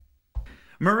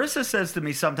Marissa says to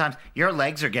me sometimes, your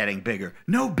legs are getting bigger.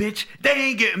 No, bitch, they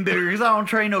ain't getting bigger because I don't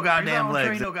train no goddamn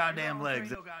legs.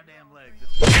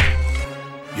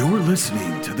 You're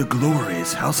listening to the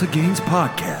Glorious House of Gains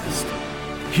podcast.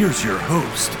 Here's your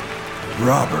host,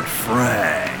 Robert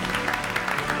Frank.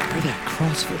 You're that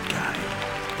CrossFit guy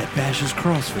that bashes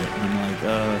CrossFit. And I'm like,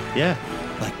 yeah.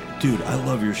 Like, dude, I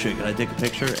love your shit. Can I take a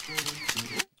picture?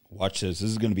 Watch this.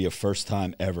 This is going to be a first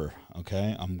time ever,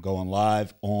 okay? I'm going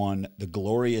live on the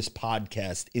Glorious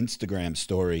Podcast Instagram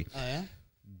story. Oh, yeah?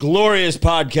 Glorious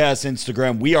Podcast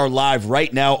Instagram. We are live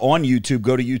right now on YouTube.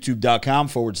 Go to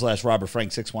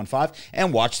youtube.com/RobertFrank615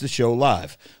 and watch the show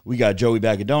live. We got Joey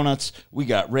Bag of Donuts. We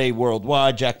got Ray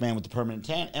Worldwide, Jackman with the Permanent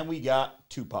Tan, and we got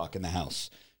Tupac in the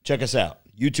house. Check us out.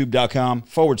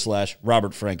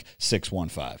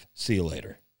 youtube.com/RobertFrank615. See you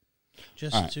later.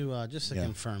 Just to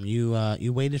confirm,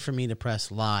 you waited for me to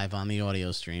press live on the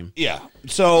audio stream. Yeah.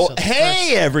 So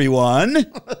hey, everyone.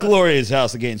 Glorious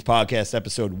House of Gains podcast,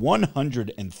 episode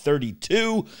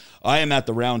 132. I am at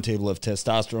the round table of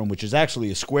testosterone, which is actually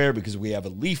a square because we have a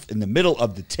leaf in the middle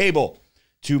of the table.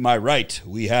 To my right,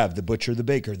 we have the butcher, the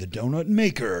baker, the donut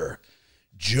maker,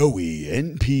 Joey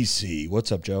NPC.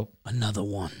 What's up, Joe? Another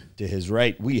one. To his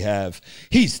right, we have,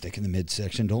 he's thick in the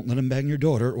midsection. Don't let him bang your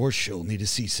daughter or she'll need a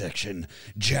C-section.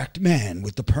 Jacked man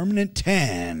with the permanent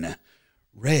tan,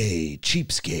 Ray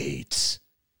Cheapskates.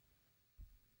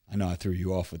 I know I threw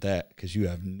you off with that because you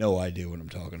have no idea what I'm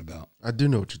talking about. I do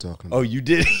know what you're talking about. Oh, you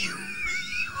did? You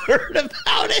heard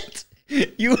about it?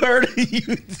 You heard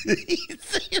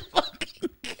it? You fucking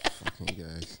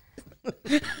guys.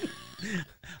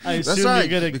 I assume That's right,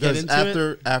 you're going to get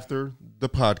into it. After the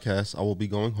podcast, I will be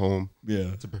going home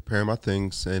to prepare my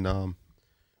things, and I'm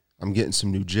getting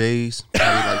some new J's,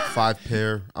 probably like 5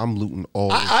 pair. I'm looting all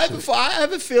this shit. I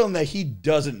have a feeling that he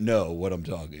doesn't know what I'm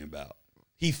talking about.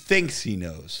 He thinks he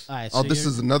knows. All right, so this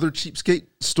is another cheapskate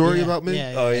story about me?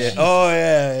 Yeah, Oh,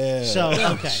 yeah. So,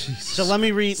 okay. So let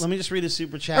me just read a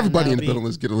super chat. Everybody in the building,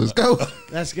 let's go.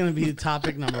 That's going to be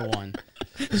topic number 1.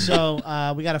 So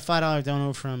we got a $5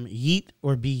 dono from Yeet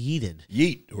or Be Yeeted.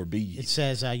 Yeet or Be Yeet. It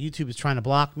says, YouTube is trying to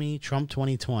block me, Trump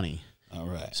 2020. All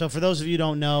right. So for those of you who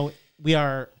don't know,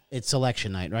 it's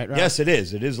election night, right, Rob? Yes, it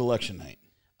is. It is election night.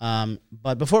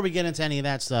 But before we get into any of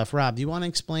that stuff, Rob, do you want to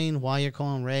explain why you're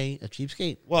calling Ray a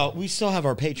cheapskate? Well, we still have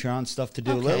our Patreon stuff to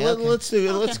do. Okay. Let's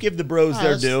give the bros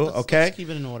their due, okay? Let's keep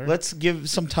it in order. Let's give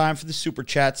some time for the super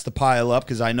chats to pile up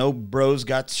because I know bros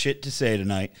got shit to say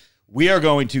tonight. We are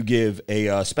going to give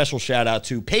a special shout out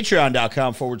to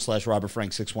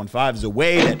patreon.com/RobertFrank615 as a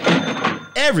way that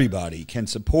everybody can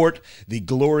support the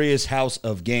Glorious House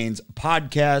of Gains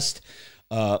podcast.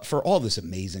 For all this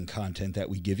amazing content that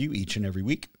we give you each and every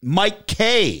week. Mike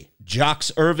K,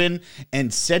 Jocks Irvin,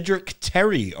 and Cedric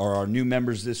Terry are our new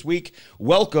members this week.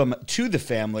 Welcome to the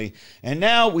family. And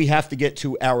now we have to get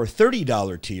to our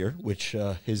 $30 tier, which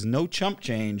is no chump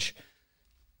change.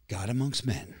 God amongst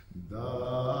men.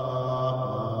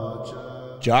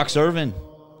 Jocks Irvin.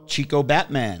 Chicano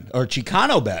Batman,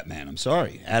 I'm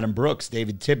sorry. Adam Brooks,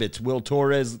 David Tibbetts, Will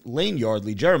Torres, Lane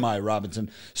Yardley, Jeremiah Robinson,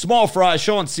 Small Fry,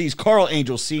 Sean Cease, Carl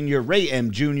Angel Sr., Ray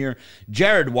M. Jr.,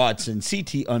 Jared Watson,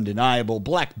 CT Undeniable,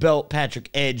 Black Belt, Patrick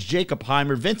Edge, Jacob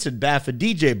Heimer, Vincent Baffa,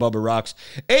 DJ Bubba Rocks,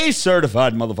 A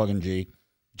Certified Motherfucking G,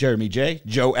 Jeremy J.,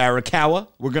 Joe Arakawa,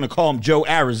 we're going to call him Joe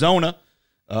Arizona,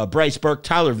 Bryce Burke,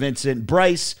 Tyler Vincent,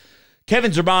 Bryce,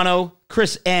 Kevin Zerbano,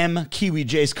 Chris M, Kiwi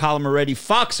Jace, Colin Moretti,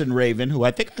 Fox and Raven, who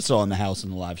I think I saw in the house in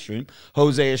the live stream,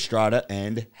 Jose Estrada,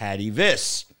 and Hattie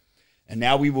Viss. And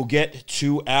now we will get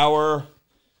to our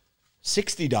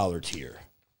 $60 tier,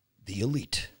 the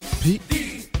Elite. The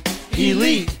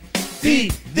Elite. The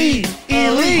Elite.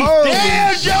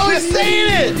 Damn, Joey's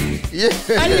saying it. Yeah.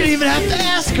 I didn't even have to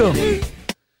ask him.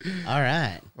 All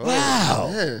right. Wow.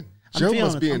 Man. Joe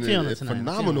must be in a tonight.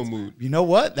 phenomenal mood. You know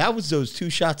what? That was those 2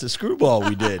 shots of screwball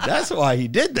we did. That's why he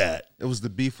did that. It was the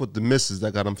beef with the missus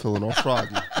that got him feeling all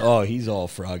froggy. Oh, he's all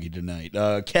froggy tonight.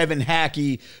 Kevin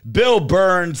Hackey, Bill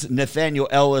Burns, Nathaniel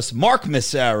Ellis, Mark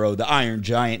Massaro, the Iron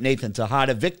Giant, Nathan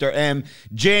Tejada, Victor M.,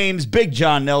 James, Big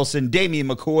John Nelson, Damian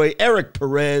McCoy, Eric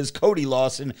Perez, Cody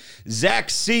Lawson, Zach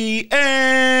C.,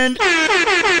 and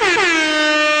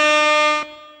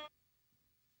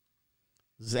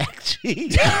Zach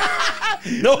G.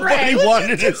 Nobody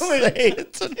wanted to say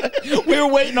it tonight. We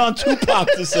were waiting on Tupac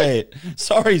to say it.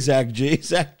 Sorry, Zach G.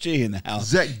 Zach G in the house.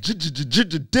 Zach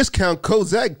discount code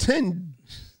Zach 10.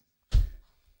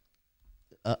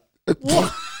 Why do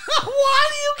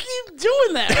you keep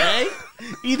doing that, Ray?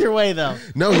 Either way, though.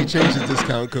 No, he changed his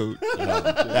discount code.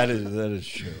 That is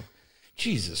true.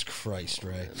 Jesus Christ,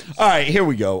 Ray. All right, here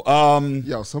we go.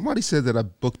 Yo, somebody said that I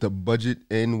booked a budget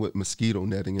inn with mosquito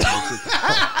netting.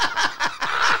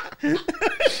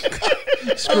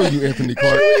 Screw you, Anthony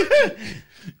Clark.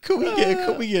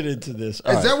 Could we get into this?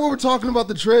 Is that what we're talking about,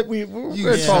 the trip? We're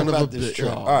talking about this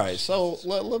trip. All right, so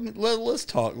let's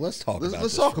talk. Let's talk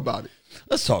about it.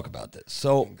 Let's talk about this.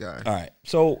 So, Okay. all right.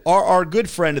 So, our good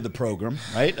friend of the program,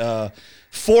 right?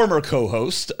 Former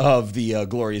co-host of the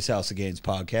Glorious House of Gains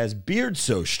podcast, Beard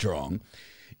So Strong.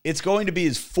 It's going to be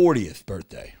his 40th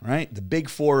birthday, right? The big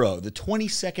 40, the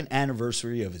 22nd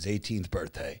anniversary of his 18th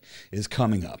birthday is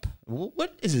coming up.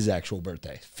 What is his actual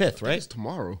birthday? 5th, right? It's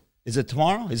tomorrow. Is it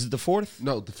tomorrow? Is it the 4th?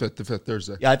 No, the 5th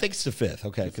Thursday. Yeah, I think it's the 5th.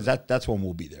 Okay, because that's when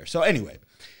we'll be there. So anyway,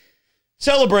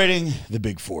 celebrating the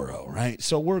big 40, right?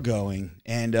 So we're going,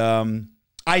 and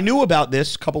I knew about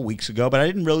this a couple weeks ago, but I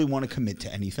didn't really want to commit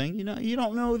to anything. You know, you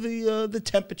don't know the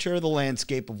temperature, the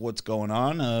landscape of what's going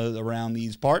on around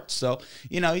these parts. So,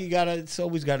 you know, it's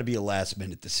always got to be a last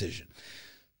minute decision.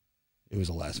 It was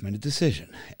a last minute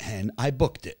decision, and I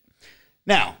booked it.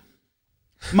 Now,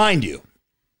 mind you,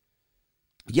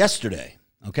 yesterday,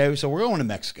 okay, so we're going to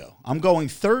Mexico. I'm going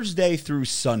Thursday through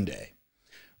Sunday.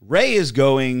 Ray is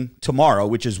going tomorrow,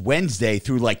 which is Wednesday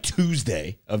through like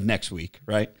Tuesday of next week,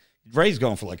 right? Ray's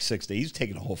going for like 6 days. He's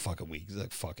taking a whole fucking week. He's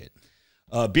like, fuck it.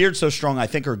 Beard So Strong, I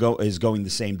think, is going the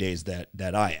same days that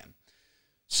I am.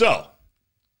 So,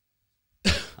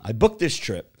 I booked this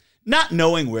trip, not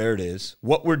knowing where it is,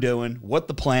 what we're doing, what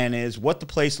the plan is, what the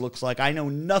place looks like. I know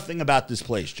nothing about this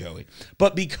place, Joey.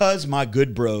 But because my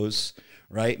good bros,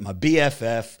 right, my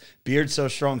BFF, Beard So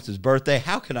Strong, it's his birthday,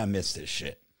 how can I miss this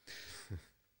shit?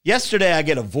 Yesterday, I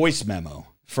get a voice memo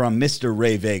from Mr.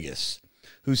 Ray Vegas,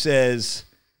 who says,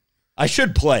 I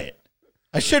should play it.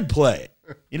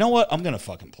 You know what? I'm going to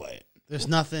fucking play it. There's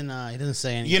nothing, he doesn't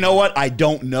say anything. You know what? I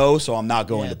don't know, so I'm not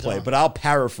going to play it, but I'll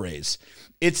paraphrase.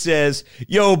 It says,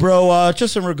 yo, bro,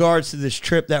 just in regards to this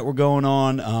trip that we're going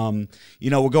on, you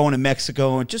know, we're going to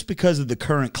Mexico, and just because of the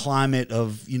current climate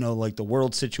of, you know, like the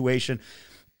world situation,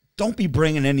 don't be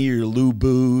bringing any of your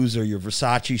Lubus or your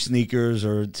Versace sneakers,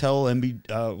 or tell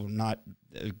MB,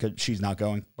 she's not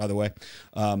going, by the way.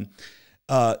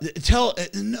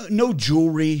 No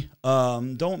jewelry.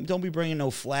 Don't be bringing no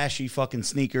flashy fucking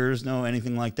sneakers, no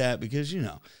anything like that, because, you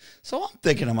know. So I'm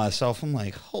thinking to myself, I'm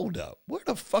like, hold up, where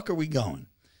the fuck are we going?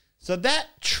 So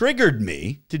that triggered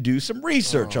me to do some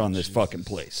research on this fucking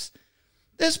place.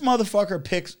 This motherfucker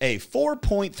picks a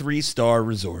 4.3 star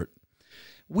resort.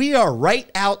 We are right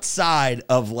outside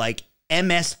of like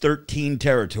MS-13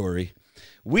 territory.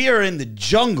 We are in the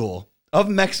jungle of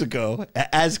Mexico,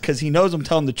 as because he knows I'm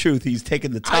telling the truth. He's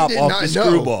taking the top off the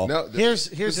screwball. No, here's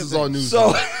this the is thing. all news.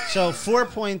 So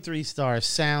 4.3 stars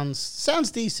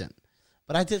sounds decent,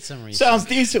 but I did some research. Sounds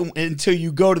decent until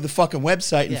you go to the fucking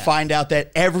website and find out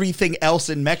that everything else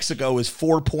in Mexico is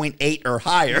 4.8 or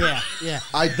higher. Yeah.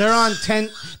 They're on 10.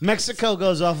 Mexico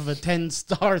goes off of a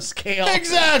 10-star scale.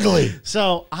 Exactly.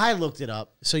 So I looked it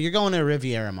up. So you're going to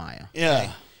Riviera Maya. Yeah.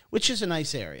 Okay? Which is a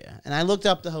nice area. And I looked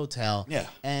up the hotel. Yeah.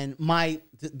 And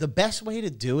the best way to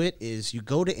do it is you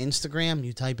go to Instagram,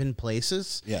 you type in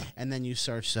places, and then you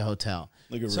search the hotel.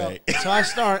 Look at Ray. So I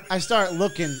start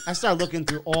looking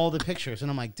through all the pictures,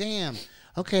 and I'm like, damn,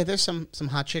 okay, there's some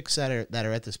hot chicks that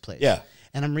are at this place. Yeah.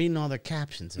 And I'm reading all their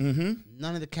captions, and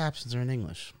none of the captions are in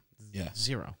English. Yeah.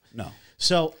 Zero. No.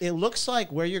 So it looks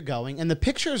like where you're going, and the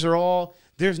pictures are all,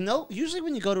 usually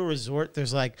when you go to a resort,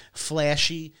 there's like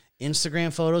flashy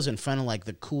Instagram photos in front of like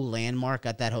the cool landmark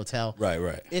at that hotel.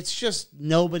 Right. It's just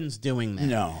nobody's doing that.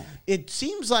 No. It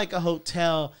seems like a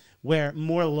hotel where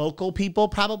more local people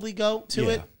probably go to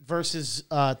it versus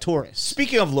tourists.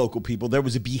 Speaking of local people, there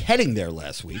was a beheading there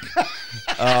last week.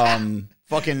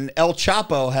 Fucking El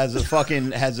Chapo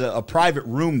has a private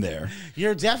room there.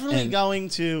 You're definitely going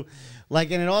to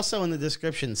and it also in the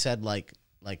description said like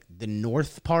the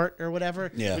north part or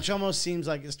whatever, which almost seems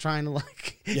like it's trying to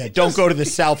don't go to the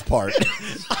south part.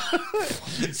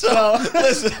 So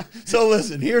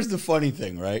listen, here's the funny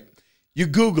thing, right? You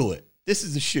Google it. This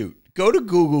is the shoot. Go to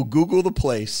Google the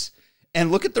place,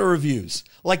 and look at the reviews.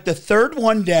 Like the third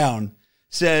one down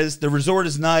says the resort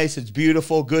is nice, it's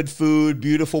beautiful, good food,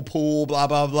 beautiful pool, blah,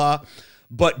 blah, blah.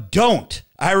 But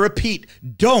I repeat,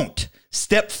 don't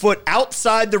step foot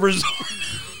outside the resort.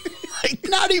 Like,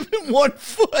 not even 1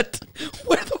 foot.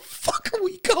 Where the fuck are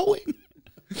we going?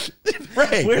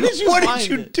 Ray, what did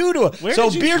you do to us? So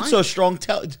Beard So Strong.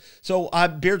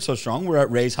 Beard So Strong. We're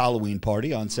at Ray's Halloween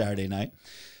party on Saturday night.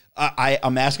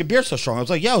 I'm asking Beard So Strong. I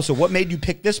was like, yo, so what made you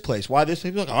pick this place? Why this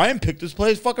place? He's like, I didn't pick this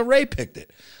place. Fucking Ray picked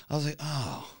it. I was like,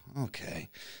 oh, Okay.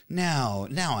 Now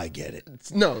I get it.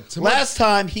 No, Last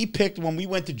time he picked, when we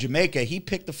went to Jamaica, he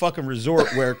picked the fucking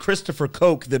resort where Christopher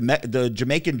Koch, the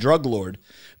Jamaican drug lord,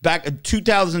 back in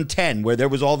 2010, where there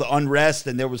was all the unrest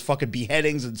and there was fucking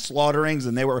beheadings and slaughterings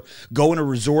and they were going to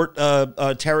resort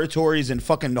territories and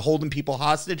fucking holding people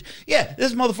hostage. Yeah,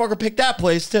 this motherfucker picked that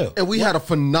place too. and we had a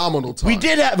phenomenal time. We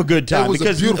did have a good time was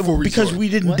a beautiful because resort. we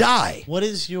didn't die. What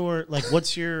is your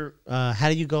what's your how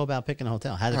do you go about picking a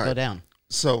hotel? How did it go down?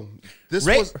 So this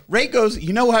Ray, was Ray goes,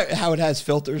 you know how it has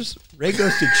filters? Ray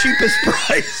goes to cheapest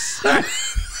price.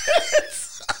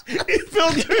 He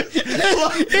filters.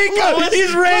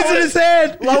 He's raising his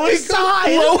hand. Lowest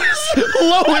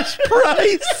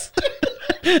price.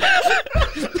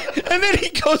 And then he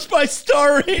goes by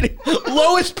star rating.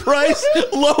 Lowest price,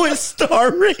 lowest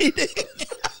star rating.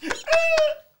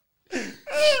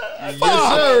 yes,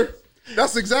 sir.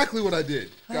 That's exactly what I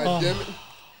did. God damn it.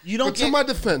 You don't But to my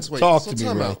defense, wait. Talk so to me,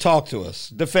 time Ray. out. Talk to us.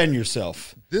 Defend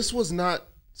yourself. This was not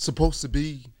supposed to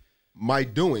be my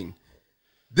doing.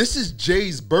 This is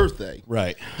Jay's birthday.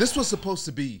 Right. This was supposed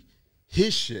to be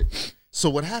his shit. So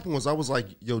what happened was I was like,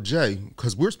 yo, Jay,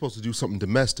 because we're supposed to do something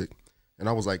domestic. And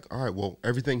I was like, all right, well,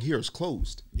 everything here is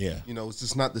closed. Yeah. You know, it's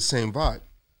just not the same vibe.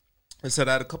 I said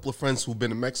I had a couple of friends who've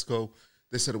been to Mexico.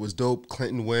 They said it was dope.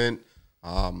 Clinton went.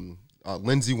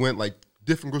 Lindsay went, like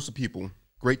different groups of people.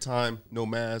 Great time, no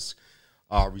mask.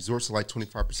 Resorts are like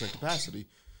 25% capacity.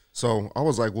 So I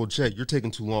was like, well, Jay, you're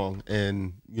taking too long.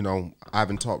 And, you know, I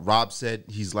haven't talked. Rob said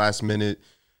he's last minute.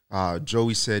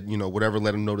 Joey said, you know, whatever,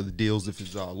 let him know to the deals if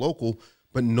it's local.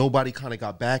 But nobody kind of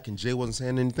got back, and Jay wasn't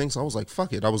saying anything. So I was like,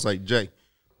 fuck it. I was like, Jay,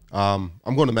 I'm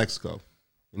going to Mexico.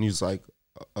 And he was like,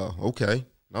 okay.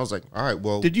 And I was like, all right,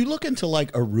 well. Did you look into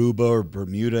like Aruba or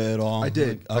Bermuda at all? I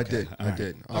did. Okay. I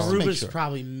did. Aruba's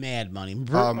probably mad money.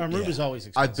 Aruba's always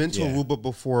expensive. I've been to Aruba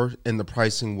before, and the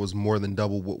pricing was more than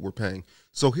double what we're paying.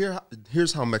 So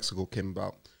here's how Mexico came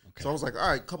about. Okay. So I was like, all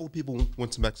right, a couple of people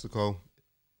went to Mexico,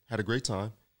 had a great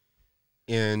time,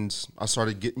 and I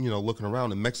started getting, looking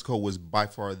around, and Mexico was by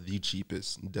far the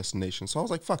cheapest destination. So I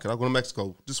was like, fuck it, I'll go to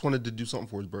Mexico. Just wanted to do something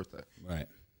for his birthday. Right.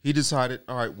 He decided,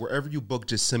 all right, wherever you book,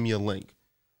 just send me a link.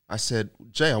 I said,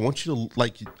 Jay, I want you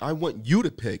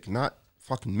to pick, not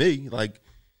fucking me. Like,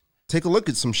 take a look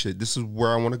at some shit. This is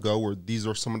where I want to go, or these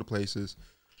are some of the places.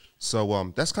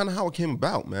 So that's kind of how it came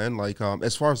about, man. Like,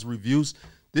 as far as reviews,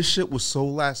 this shit was so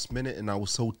last minute, and I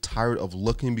was so tired of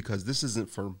looking because this isn't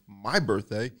for my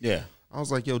birthday. Yeah. I was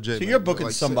like, yo, Jay. So you're booking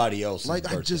somebody else's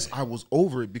birthday. I was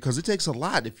over it because it takes a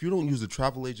lot. If you don't use a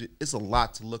travel agent, it's a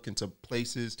lot to look into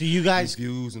places. Do you guys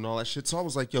reviews and all that shit? So I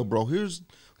was like, yo, bro, here's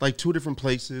like 2 different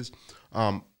places.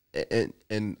 And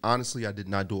honestly, I did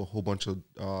not do a whole bunch of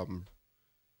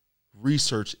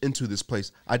research into this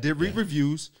place. I did read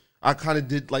reviews. I kind of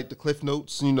did like the Cliff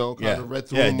Notes, kind of read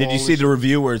through them. Did you see the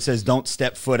review where it says don't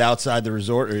step foot outside the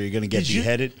resort or you're going to get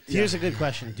beheaded? Here's a good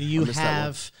question. Do you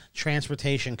have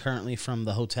transportation currently from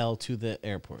the hotel to the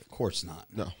airport? Of course not.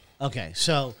 No. Okay,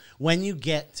 so when you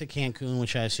get to Cancun,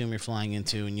 which I assuon you're flying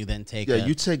into, and you then take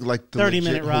you take like the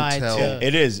 30-minute ride.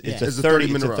 It is. It's a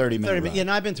 30-minute ride. Yeah,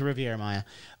 no, I've been to Riviera Maya.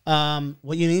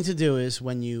 What you need to do is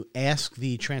when you ask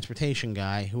the transportation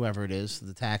guy, whoever it is,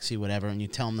 the taxi, whatever, and you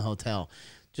tell him the hotel,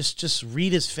 just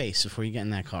read his face before you get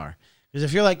in that car. Because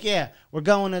if you're like, yeah, we're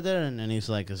going to there, and he's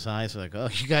like, his eyes are like, oh,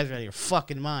 you guys are out of your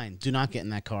fucking mind. Do not get in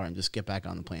that car and just get back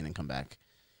on the plane and come back.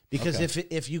 Because if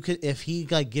he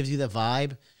like gives you the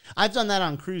vibe, I've done that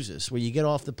on cruises where you get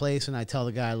off the place and I tell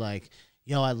the guy like,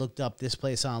 yo, I looked up this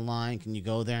place online. Can you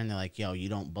go there? And they're like, yo, you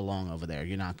don't belong over there.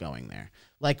 You're not going there.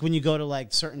 Like when you go to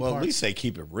like certain parts. At least they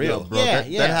keep it real. Bro, that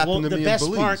happened to me in Belize. The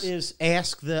best part is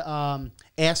ask the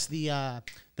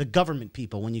government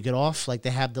people when you get off. Like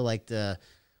they have the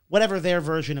whatever their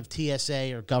version of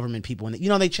TSA or government people.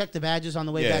 When they check the badges on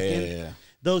the way back in. Yeah.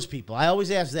 Those people. I always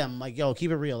ask them, like, yo,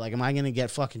 keep it real. Like, am I going to get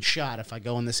fucking shot if I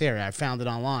go in this area? I found it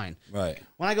online. Right.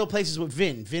 When I go places with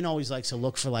Vin always likes to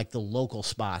look for, like, the local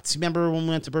spots. Remember when we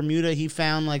went to Bermuda, he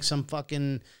found, like, some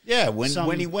fucking... Yeah,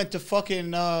 when he went to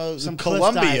fucking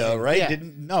Colombia, right? Yeah.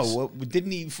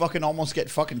 Didn't he fucking almost get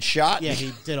fucking shot? Yeah,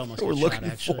 he did almost get shot, looking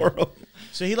actually. For him.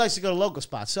 So he likes to go to local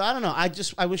spots. So I don't know.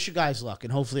 I wish you guys luck,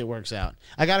 and hopefully it works out.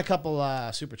 I got a couple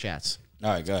super chats. All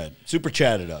right, go ahead. Super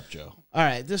chat it up, Joe. All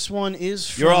right, this one is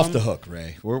from... You're off the hook,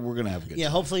 Ray. We're going to have a good time. Yeah,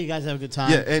 hopefully you guys have a good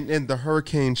time. Yeah, and the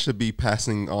hurricane should be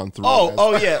passing on through.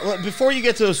 Yeah. Well, before you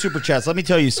get to those super chats, let me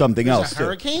tell you something else. A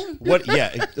hurricane? What?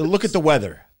 Yeah, look at the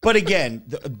weather. But again,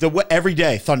 the every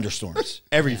day, thunderstorms.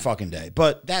 Every fucking day.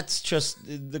 But that's just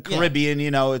the Caribbean,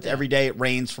 every day it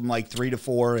rains from like 3 to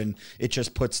 4, and it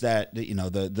just puts that,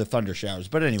 the thunder showers.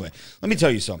 But anyway, let me tell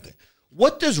you something.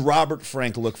 What does Robert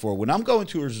Frank look for when I'm going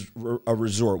to a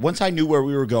resort? Once I knew where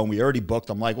we were going, we already booked.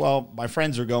 I'm like, well, my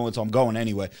friends are going, so I'm going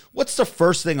anyway. What's the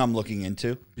first thing I'm looking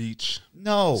into? Beach.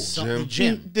 No.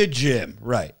 Gym. The gym,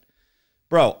 right.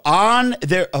 Bro, on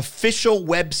their official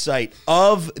website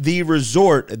of the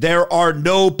resort, there are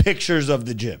no pictures of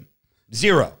the gym.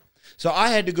 Zero. So I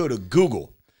had to go to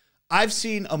Google. I've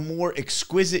seen a more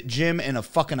exquisite gym in a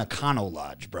fucking Econo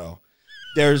Lodge, bro.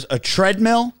 There's a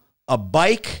treadmill, a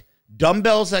bike,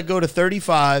 dumbbells that go to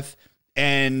 35,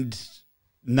 and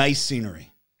nice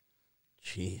scenery.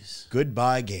 Jeez.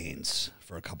 Goodbye gains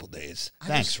for a couple days.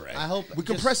 Thanks, Ray. I hope We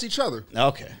compress each other.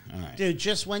 Okay, all right. dude.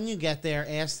 Just when you get there,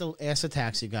 ask the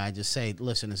taxi guy. Just say,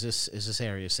 "Listen, is this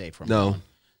area safe for me?" No.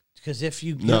 Because if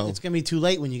you, No. it's gonna be too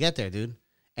late when you get there, dude.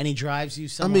 And he drives you I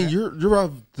somewhere. mean, you're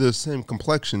of the same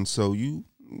complexion, so you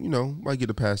might get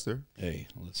a pass there. Hey,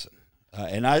 listen.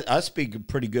 And I speak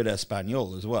pretty good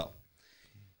Espanol as well.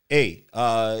 Hey,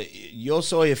 yo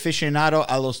soy aficionado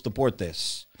a los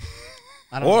deportes.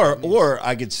 I don't know what that means. Or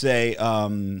I could say,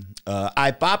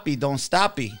 ay papi, don't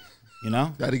stoppy. You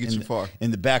know? That'll get you far.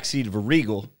 In the backseat of a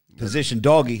Regal, position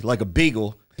doggy like a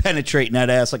beagle, penetrating that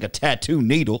ass like a tattoo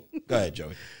needle. Go ahead,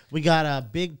 Joey. We got a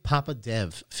Big Papa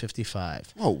Dev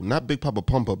 55. Oh, not Big Papa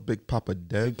Pump Up, Big Papa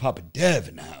Dev. Big Papa Dev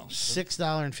in the house.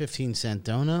 $6.15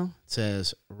 dono. It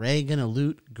says Ray gonna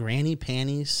loot granny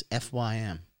panties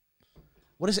FYM.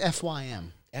 What is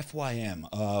FYM?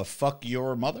 FYM. Fuck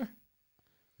your mother?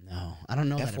 No, I don't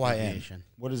know that FYM. abbreviation.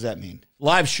 What does that mean?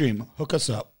 Live stream. Hook us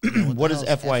up. What does the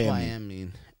hell FYM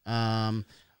mean? mean?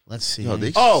 Let's see. Yo,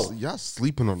 y'all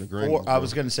sleeping on the grannies. I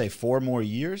was going to say 4 more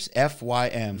years.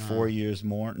 FYM, 4 years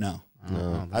more. No.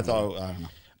 I thought, I don't know.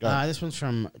 Go ahead. This one's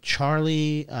from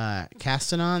Charlie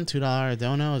Castanon, $2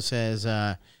 dono. It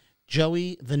says,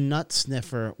 Joey the Nut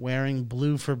Sniffer wearing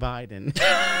blue for Biden.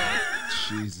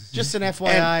 Jesus. Just an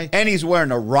FYI. and he's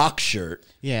wearing a rock shirt.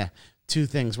 Yeah. 2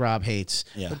 things Rob hates.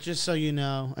 Yeah. But just so you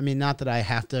know, I mean, not that I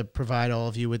have to provide all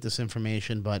of you with this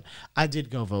information, but I did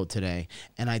go vote today,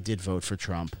 and I did vote for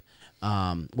Trump.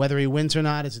 Whether he wins or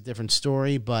not is a different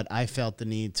story, but I felt the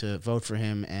need to vote for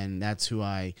him, and that's who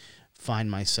I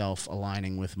find myself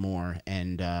aligning with more.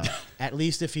 And at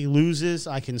least if he loses,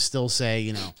 I can still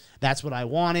say, that's what I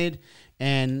wanted.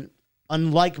 And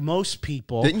unlike most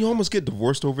people... Didn't you almost get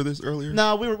divorced over this earlier?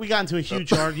 No, we got into a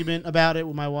huge argument about it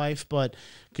with my wife, but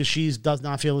because she does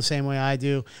not feel the same way I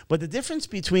do. But the difference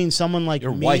between someone like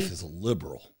Your me... wife is a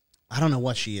liberal. I don't know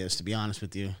what she is, to be honest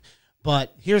with you.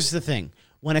 But here's the thing.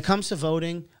 When it comes to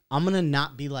voting, I'm going to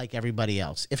not be like everybody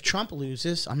else. If Trump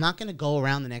loses, I'm not going to go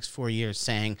around the next 4 years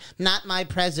saying, not my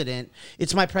president.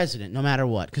 It's my president, no matter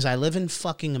what, because I live in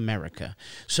fucking America.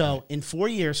 So in 4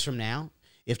 years from now,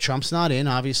 if Trump's not in,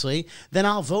 obviously, then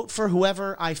I'll vote for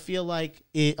whoever I feel like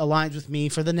it aligns with me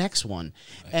for the next one.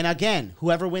 Right. And again,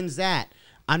 whoever wins that,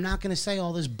 I'm not going to say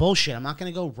all this bullshit. I'm not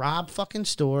going to go rob fucking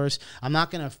stores. I'm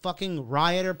not going to fucking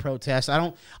riot or protest.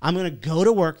 I'm going to go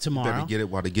to work tomorrow. Better get it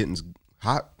while the getting's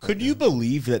hot. Could you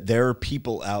believe that there are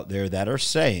people out there that are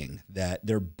saying that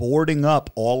they're boarding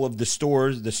up all of the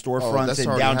stores, the storefronts that's in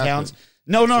already downtowns? happened.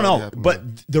 No. happened, But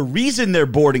the reason they're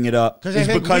boarding it up is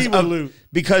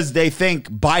because they think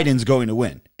Biden's going to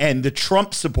win. And the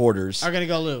Trump supporters are going to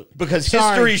go loot. Because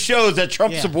history shows that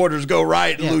Trump supporters go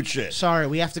riot and loot shit. Sorry,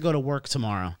 we have to go to work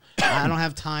tomorrow. I don't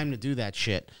have time to do that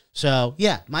shit. So,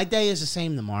 yeah, my day is the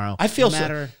same tomorrow. I feel no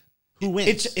matter who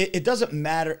wins. It doesn't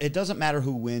matter. It doesn't matter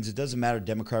who wins. It doesn't matter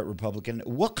Democrat, Republican.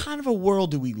 What kind of a world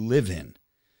do we live in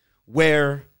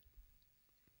where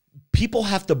people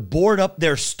have to board up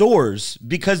their stores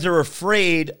because they're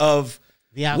afraid of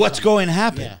what's going to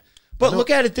happen? Yeah. But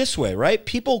look at it this way, right?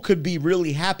 People could be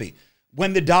really happy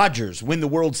when the Dodgers win the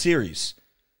World Series.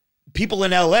 People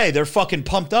in LA, they're fucking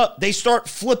pumped up. They start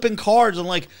flipping cards and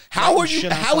like, how is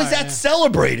that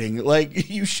celebrating? Like,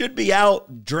 you should be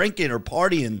out drinking or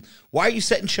partying. Why are you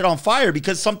setting shit on fire?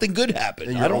 Because something good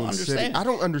happened. I don't understand. City. I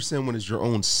don't understand when it's your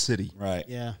own city. Right.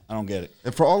 Yeah. I don't get it.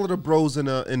 And for all of the bros in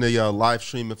a live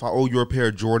stream, if I owe you a pair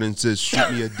of Jordans, just shoot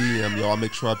me a DM, yo. I'll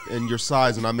make sure and your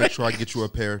size, and I'll make sure I get you a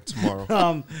pair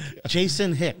tomorrow.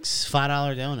 Jason Hicks,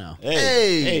 $5 dono.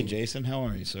 Hey, Jason, how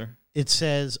are you, sir? It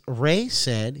says, Ray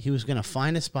said he was going to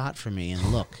find a spot for me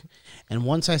and look. And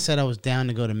once I said I was down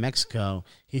to go to Mexico,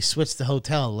 he switched the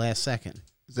hotel last second.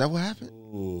 Is that what happened?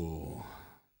 Ooh.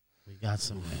 We got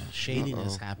some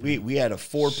shadiness happening. We had a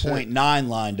 4.9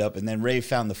 lined up, and then Ray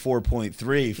found the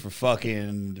 4.3 for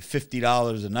fucking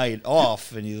 $50 a night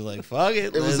off, and he's like, fuck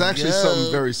it. It was actually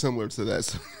something very similar to that.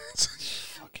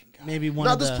 Fucking maybe one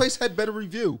Now of this the place had better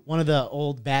review. one of the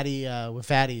old baddie with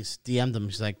fatties DM'd him.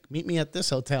 She's like, "Meet me at this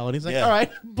hotel," and he's like, Yeah. "All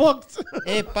right, booked."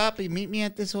 Hey, papi, meet me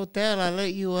at this hotel. I'll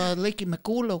let you lick my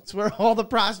culo. It's where all the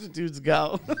prostitutes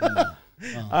go.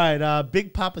 All right,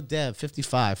 Big Papa Dev,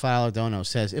 55, $5 dono,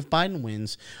 says, if Biden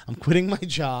wins, I'm quitting my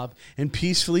job and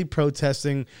peacefully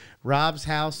protesting Rob's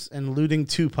house and looting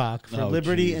Tupac for Oh,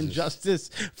 liberty and Jesus. justice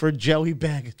for Joey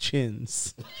Bag of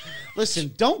Chins.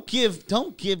 Listen, don't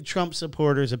give Trump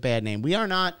supporters a bad name. We are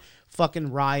not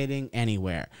fucking rioting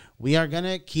anywhere. We are going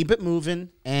to keep it moving,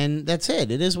 and that's it.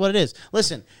 It is what it is.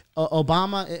 Listen,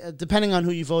 Obama, depending on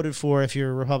who you voted for, if you're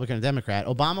a Republican or Democrat,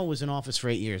 Obama was in office for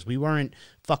 8 years. We weren't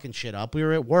fucking shit up. We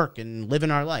were at work and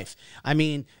living our life. I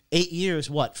mean, 8 years,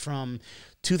 from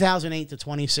 2008 to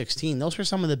 2016, those were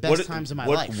some of the best times of my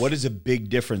life. What is a big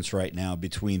difference right now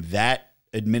between that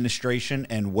administration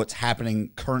and what's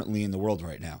happening currently in the world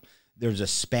right now? There's a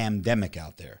spamdemic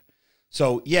out there.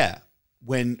 So, yeah.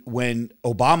 When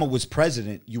Obama was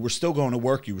president, you were still going to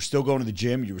work, you were still going to the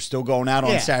gym, you were still going out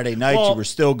on Saturday nights, you were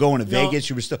still going to Vegas,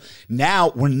 you were still.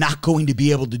 Now we're not going to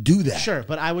be able to do that. Sure,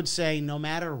 but I would say no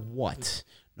matter what,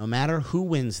 no matter who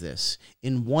wins this,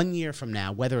 in 1 year from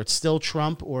now, whether it's still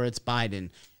Trump or it's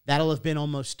Biden, that'll have been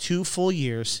almost 2 full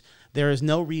years. There is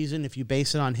no reason, if you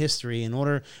base it on history, in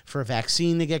order for a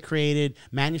vaccine to get created,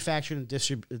 manufactured,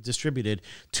 and distributed,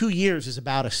 2 years is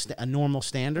about a normal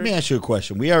standard. Let me ask you a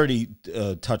question. We already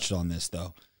touched on this,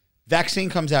 though. Vaccine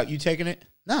comes out. You taking it?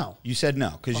 No. You said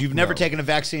no because you've never taken a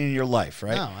vaccine in your life,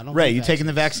 right? No, I don't Ray, take you taking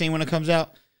the vaccine when it comes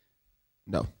out?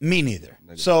 No. Me neither.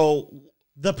 So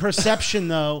The perception,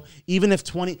 though, even if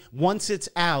once it's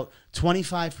out,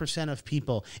 25% of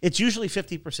people, it's usually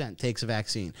 50% takes a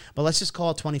vaccine, but let's just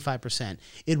call it 25%.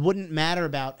 It wouldn't matter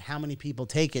about how many people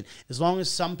take it. As long as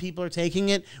some people are taking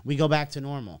it, we go back to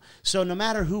normal. So no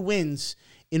matter who wins,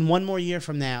 in 1 more year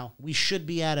from now, we should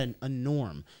be at a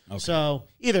norm. Okay. So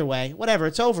either way, whatever,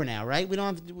 it's over now, right? We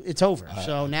don't have to, it's over.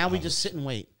 So now we just sit and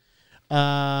wait.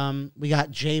 We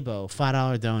got Jabo,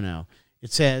 $5 dono.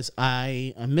 It says,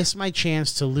 I missed my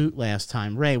chance to loot last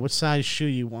time. Ray, what size shoe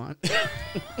you want?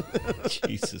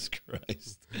 Jesus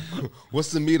Christ.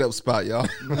 What's the meetup spot, y'all?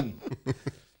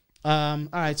 All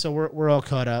right, so we're all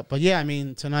caught up. But yeah, I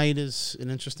mean, tonight is an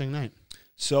interesting night.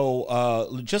 So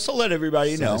just to let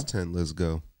everybody know, Size 10, let's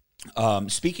go.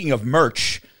 Speaking of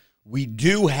merch, we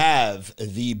do have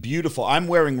the beautiful. I'm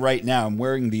wearing right now. I'm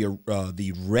wearing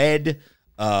the red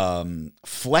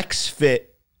Flex Fit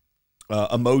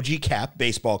emoji cap,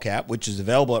 baseball cap, which is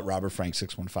available at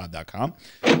robertfrank615.com.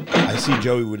 I see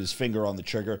Joey with his finger on the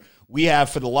trigger. We have,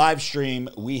 for the live stream,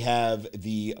 we have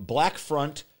the black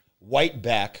front, white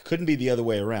back. Couldn't be the other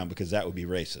way around because that would be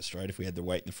racist, right? If we had the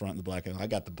white in the front and the black. I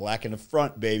got the black in the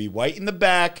front, baby. White in the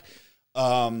back.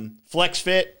 Flex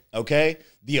Fit, okay?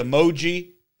 The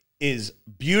emoji is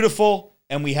beautiful.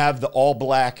 And we have the all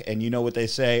black, and you know what they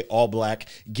say, all black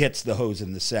gets the hose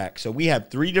in the sack. So we have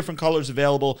 3 different colors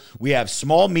available. We have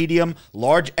small, medium,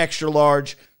 large, extra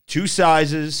large, 2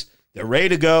 sizes. They're ready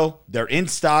to go. They're in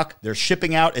stock. They're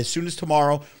shipping out as soon as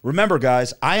tomorrow. Remember,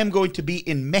 guys, I am going to be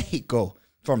in Mexico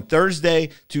from Thursday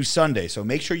to Sunday. So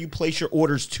make sure you place your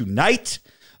orders tonight,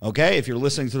 okay? If you're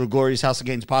listening to the Glorious House of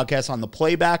Gains podcast on the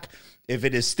playback, if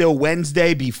it is still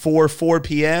Wednesday before 4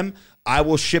 p.m., I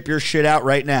will ship your shit out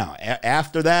right now.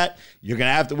 After that, you're going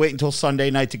to have to wait until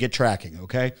Sunday night to get tracking,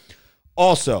 okay?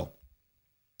 Also,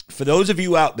 for those of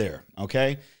you out there,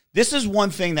 okay, this is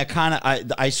one thing that kind of,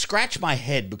 I scratch my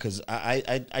head because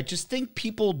I just think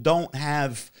people don't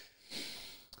have,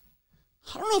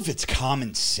 I don't know if it's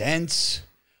common sense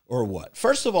or what.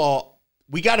 First of all,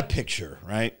 we got a picture,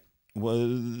 right? Well,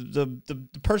 the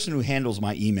person who handles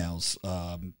my emails,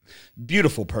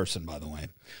 beautiful person, by the way,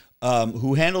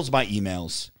 who handles my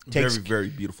emails. Very, very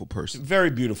beautiful person.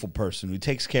 Very beautiful person who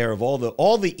takes care of all the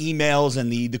emails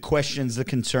and the questions, the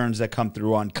concerns that come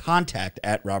through on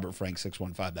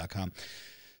contact@robertfrank615.com.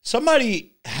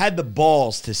 Somebody had the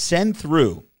balls to send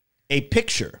through a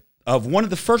picture of one of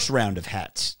the first round of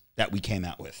hats that we came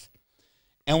out with.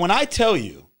 And when I tell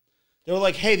you, they were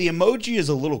like, hey, the emoji is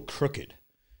a little crooked.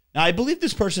 Now, I believe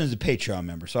this person is a Patreon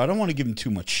member, so I don't want to give him too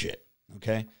much shit,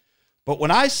 okay? But when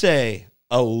I say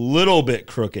a little bit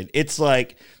crooked, it's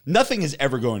like nothing is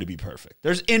ever going to be perfect.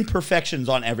 There's imperfections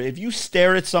on every. If you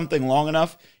stare at something long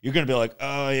enough, you're going to be like,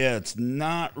 oh, yeah, it's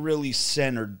not really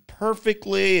centered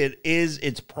perfectly.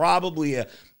 It's probably a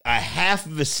half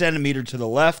of a centimeter to the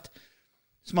left.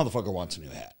 This motherfucker wants a new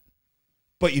hat.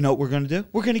 But you know what we're going to do?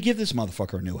 We're going to give this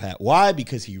motherfucker a new hat. Why?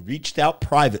 Because he reached out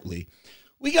privately.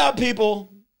 We got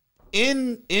people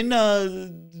in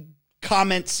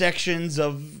comment sections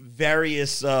of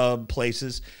various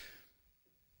places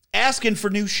asking for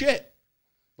new shit.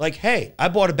 Like, hey, I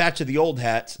bought a batch of the old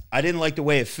hats. I didn't like the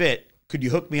way it fit. Could you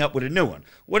hook me up with a new one?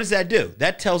 What does that do?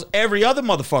 That tells every other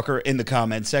motherfucker in the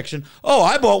comment section, oh,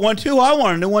 I bought one too. I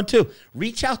want a new one too.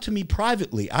 Reach out to me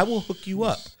privately. I will hook you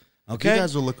up. Okay? If you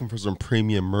guys are looking for some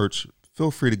premium merch, feel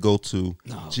free to go to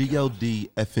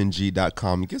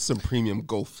GLDFNG.com and get some premium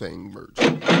Go Fang merch.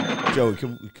 Joey,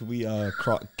 can we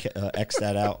X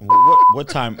that out? What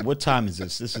time is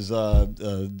this? This is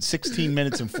 16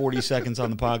 minutes and 40 seconds on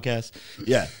the podcast.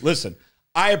 Yeah, listen,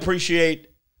 I appreciate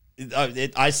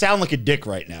I sound like a dick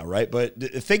right now, right? But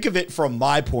think of it from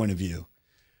my point of view.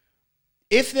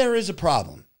 If there is a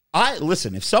problem,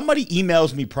 if somebody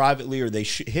emails me privately or they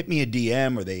hit me a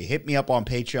DM or they hit me up on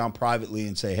Patreon privately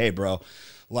and say, hey, bro,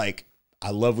 like, I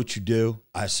love what you do.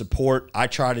 I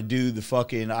try to do the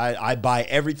fucking, I buy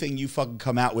everything you fucking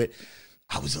come out with.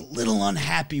 I was a little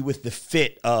unhappy with the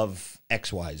fit of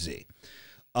XYZ.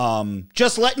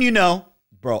 Just letting you know,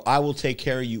 bro, I will take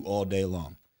care of you all day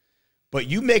long. But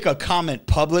you make a comment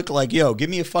public like, yo, give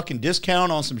me a fucking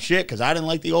discount on some shit because I didn't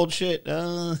like the old shit.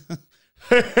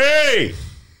 Hey.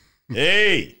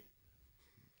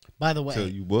 By the way. Tell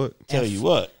you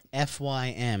what.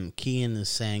 FYM, Kean is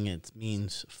saying it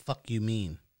means fuck you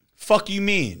mean. Fuck you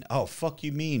mean. Oh, fuck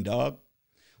you mean, dog.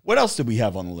 What else did we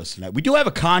have on the list tonight? We do have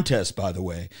a contest, by the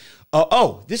way.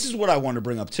 This is what I want to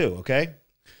bring up too, okay?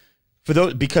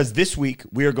 Because this week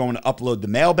we are going to upload the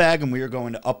mailbag and we are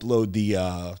going to upload the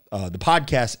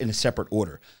podcast in a separate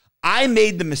order. I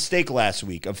made the mistake last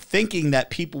week of thinking that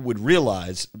people would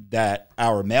realize that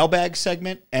our mailbag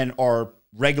segment and our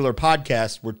regular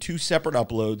podcast were two separate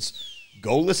uploads.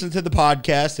 Go listen to the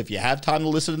podcast. If you have time to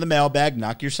listen to the mailbag,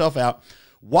 knock yourself out.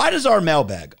 Why does our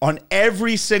mailbag on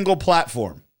every single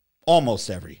platform,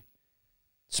 almost every,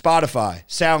 Spotify,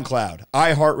 SoundCloud,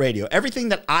 iHeartRadio, everything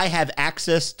that I have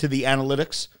access to the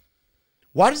analytics,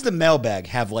 why does the mailbag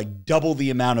have like double the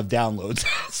amount of downloads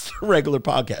as the regular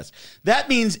podcast? That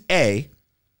means A,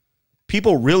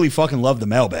 people really fucking love the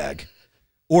mailbag,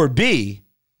 or B,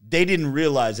 they didn't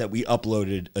realize that we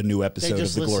uploaded a new episode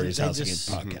of the Glorious House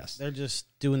Against podcast. They're just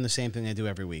doing the same thing they do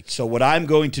every week. So what I'm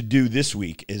going to do this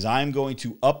week is I'm going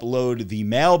to upload the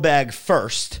mailbag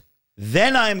first.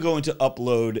 Then I'm going to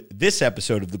upload this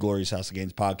episode of the Glorious House of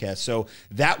Gains podcast. So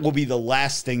that will be the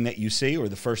last thing that you see or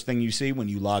the first thing you see when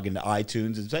you log into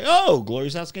iTunes and say, oh,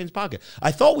 Glorious House of Gains podcast.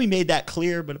 I thought we made that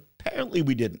clear, but apparently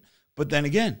we didn't. But then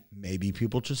again, maybe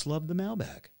people just love the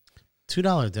mailbag.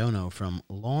 $2 dono from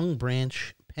Long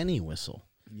Branch Penny Whistle.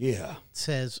 Yeah. It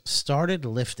says, started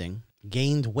lifting,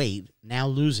 gained weight, now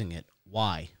losing it.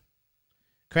 Why?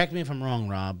 Correct me if I'm wrong,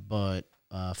 Rob, but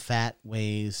fat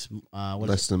weighs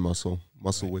less than muscle.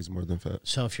 Muscle weighs more than fat.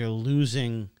 So if you're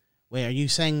losing weight, are you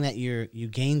saying that you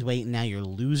gained weight and now you're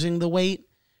losing the weight?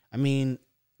 I mean,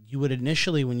 you would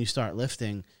initially, when you start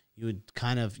lifting, you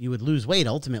would lose weight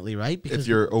ultimately, right? Because if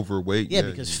you're overweight,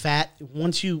 because fat,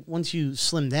 once you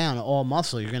slim down, all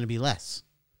muscle, you're going to be less.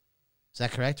 Is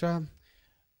that correct, Rob?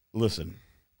 Listen,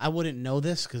 I wouldn't know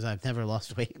this because I've never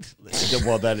lost weight.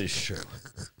 Well, that is true.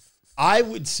 I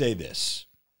would say this.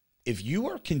 If you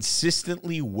are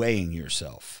consistently weighing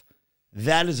yourself,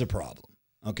 that is a problem,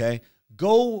 okay?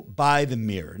 Go by the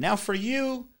mirror. Now, for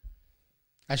you,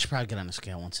 I should probably get on a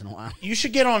scale once in a while. You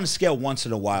should get on a scale once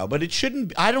in a while, but it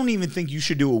shouldn't. I don't even think you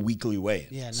should do a weekly weigh-in.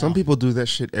 Yeah, no. Some people do that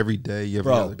shit every day.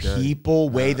 Bro, people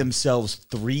weigh themselves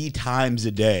 3 times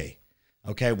a day.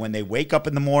 Okay, when they wake up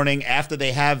in the morning, after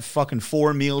they have fucking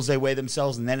 4 meals, they weigh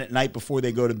themselves, and then at night before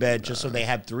they go to bed, just so they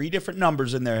have 3 different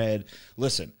numbers in their head.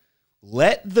 Listen,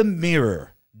 let the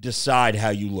mirror decide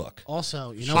how you look.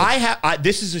 Also, you know,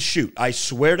 this is a shoot. I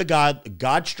swear to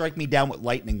God strike me down with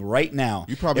lightning right now.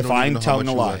 You probably if I'm telling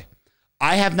a lie.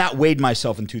 I have not weighed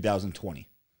myself in 2020.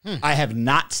 I have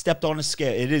not stepped on a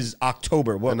scale. It is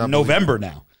October, November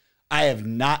now. I have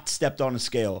not stepped on a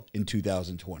scale in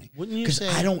 2020. Wouldn't you say?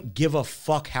 Because I don't give a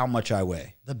fuck how much I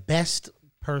weigh. The best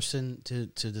person to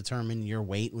determine your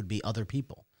weight would be other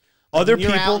people. Other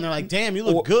people, and they're like, "Damn, you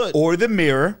look good." Or the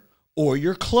mirror, or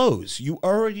your clothes. You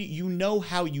know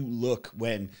how you look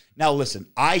when. Now listen,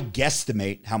 I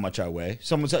guesstimate how much I weigh.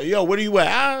 Someone says, "Yo, what do you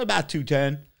weigh?" About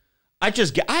 210. I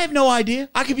have no idea.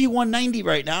 I could be 190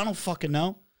 right now. I don't fucking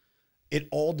know. It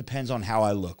all depends on how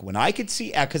I look. When I could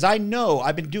see, because I know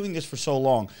I've been doing this for so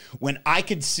long, when I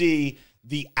could see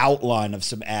the outline of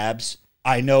some abs,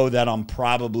 I know that I'm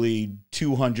probably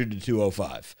 200 to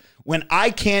 205. When I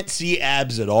can't see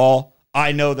abs at all,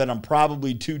 I know that I'm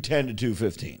probably 210 to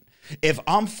 215. If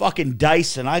I'm fucking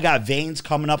diced and I got veins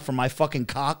coming up from my fucking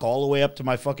cock all the way up to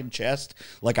my fucking chest,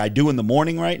 like I do in the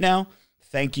morning right now,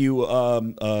 thank you,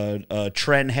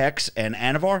 Tren Hex and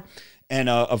Anavar. And,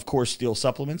 of course, Steel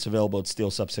Supplements, available at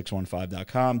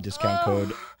steelsup615.com, discount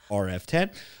code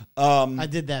RF10. I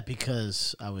did that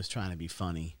because I was trying to be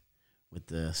funny with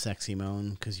the sexy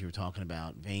moan because you were talking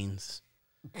about veins.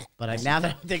 But now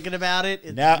that I'm thinking about it,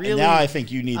 it's Now really... I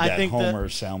think you need that Homer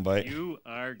soundbite. You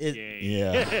are gay.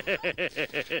 Yeah.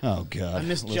 Oh, God. I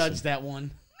misjudged that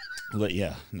one.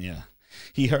 Yeah.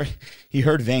 He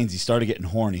heard veins. He started getting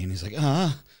horny, and he's like,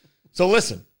 So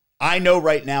listen, I know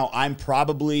right now I'm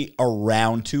probably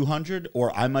around 200,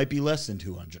 or I might be less than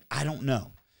 200. I don't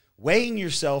know. Weighing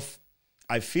yourself,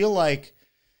 I feel like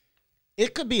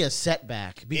it could be a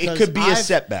setback. Because it could be a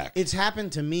setback. It's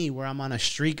happened to me where I'm on a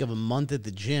streak of a month at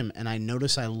the gym, and I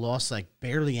notice I lost like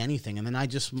barely anything, and then I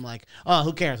just am like, oh,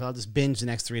 who cares? I'll just binge the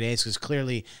next 3 days because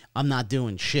clearly I'm not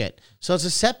doing shit. So it's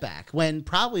a setback when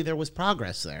probably there was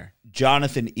progress there.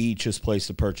 Jonathan E. just placed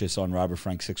a purchase on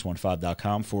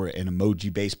robertfrank615.com for an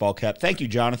emoji baseball cap. Thank you,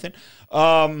 Jonathan.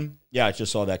 Yeah, I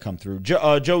just saw that come through.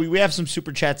 Joey, we have some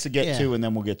super chats to get to, and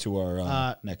then we'll get to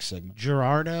our next segment.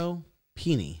 Gerardo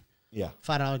Pini. Yeah.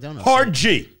 $5 donut. Hard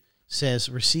G. Says,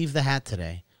 receive the hat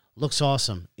today. Looks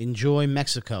awesome. Enjoy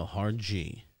Mexico. Hard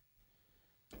G.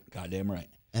 Goddamn right.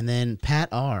 And then Pat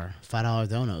R. $5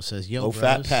 dono says, yo, Low bros,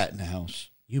 fat Pat in the house.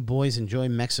 you boys enjoy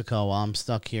Mexico while I'm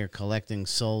stuck here collecting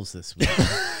souls this week.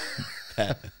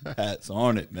 Pat's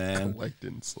on it, man.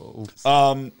 Collecting souls.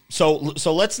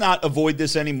 So let's not avoid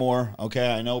this anymore,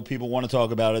 okay? I know people want to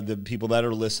talk about it. The people that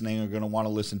are listening are going to want to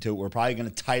listen to it. We're probably going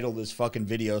to title this fucking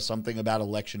video something about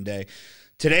Election Day.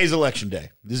 Today's Election Day.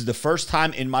 This is the first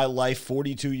time in my life,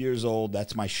 42 years old.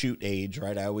 That's my shoot age,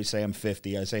 right? I always say I'm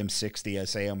 50. I say I'm 60. I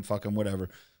say I'm fucking whatever.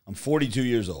 I'm 42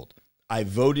 years old. I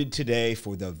voted today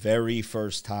for the very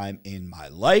first time in my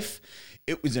life.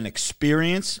 It was an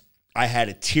experience. I had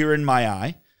a tear in my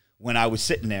eye when I was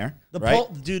sitting there.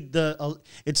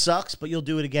 It sucks, but you'll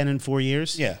do it again in 4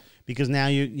 years. Yeah, because now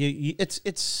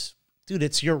it's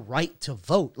your right to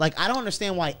vote. Like, I don't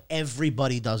understand why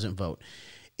everybody doesn't vote.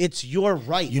 It's your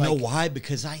right. You know why?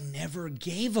 Because I never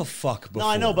gave a fuck before. No,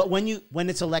 I know, but when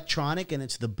it's electronic and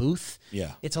it's the booth,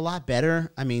 yeah, it's a lot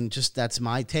better. I mean, just that's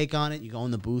my take on it. You go in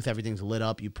the booth, everything's lit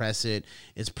up, you press it,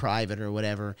 it's private or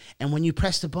whatever. And when you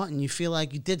press the button, you feel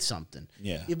like you did something.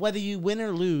 Yeah. Whether you win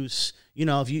or lose,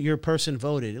 if your person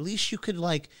voted, at least you could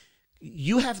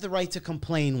you have the right to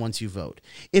complain once you vote.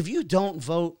 If you don't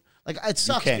vote, it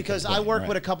sucks because I work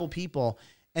with a couple people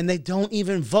and they don't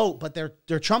even vote, but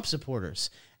they're Trump supporters.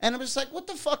 And I'm just like, what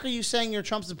the fuck are you saying you're a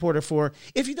Trump supporter for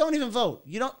if you don't even vote?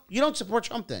 You don't support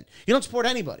Trump then. You don't support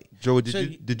anybody. Joey,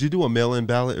 did you do a mail-in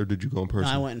ballot or did you go in person?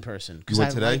 No, I went in person. You Because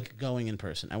went I today? like going in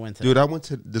person. I went today. Dude, I went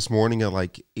to this morning at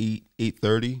like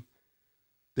 8:30.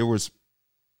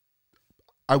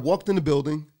 I walked in the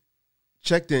building,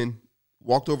 checked in,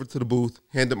 walked over to the booth,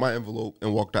 handed my envelope,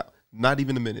 and walked out. Not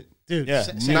even a minute. Dude, yeah.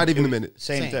 Not even a minute.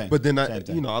 Same thing. But then I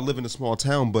live in a small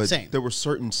town, but Same. there were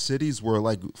certain cities where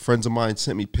friends of mine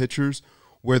sent me pictures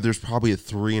where there's probably a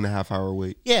 3.5 hour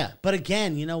wait. Yeah, but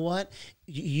again, you know what?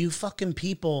 You fucking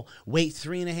people wait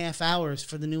 3.5 hours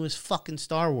for the newest fucking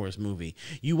Star Wars movie.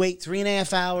 You wait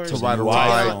 3.5 hours To ride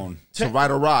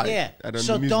a ride. Yeah. At an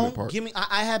So amusement don't park. give me.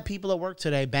 I had people at work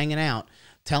today banging out,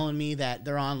 telling me that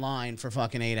they're online for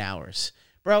fucking 8 hours.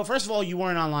 Bro, first of all, you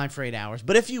weren't online for 8 hours.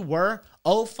 But if you were,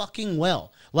 oh fucking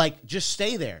well. Just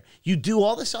stay there. You do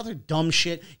all this other dumb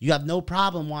shit. You have no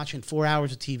problem watching 4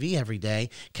 hours of TV every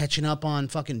day, catching up on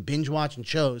fucking binge watching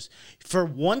shows. For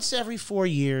once every 4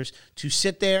 years, to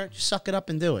sit there, just suck it up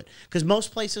and do it. Because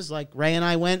most places like Ray and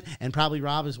I went, and probably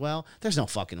Rob as well, there's no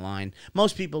fucking line.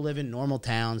 Most people live in normal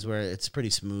towns where it's pretty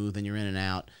smooth and you're in and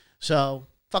out. So,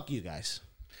 fuck you guys.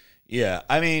 Yeah,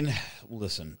 I mean,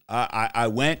 listen, I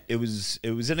went. It was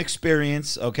an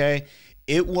experience. Okay,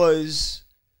 it was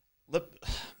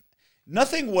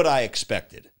nothing what I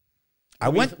expected.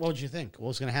 What would you think? What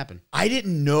was going to happen? I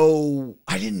didn't know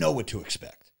what to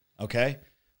expect. Okay,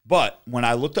 but when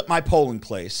I looked up my polling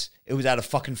place, it was at a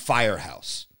fucking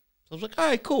firehouse. So I was like, all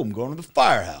right, cool. I'm going to the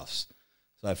firehouse.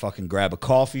 So I fucking grab a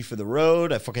coffee for the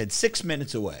road. I fucking had 6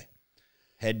 minutes away.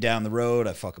 Head down the road,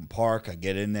 I fucking park, I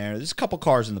get in there. There's a couple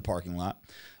cars in the parking lot.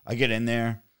 I get in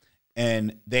there,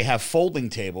 and they have folding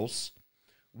tables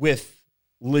with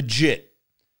legit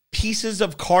pieces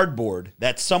of cardboard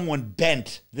that someone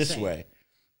bent this way.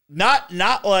 Not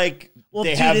like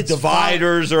they have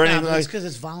dividers or anything. It's because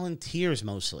it's volunteers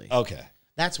mostly. Okay.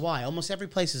 That's why. Almost every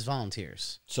place is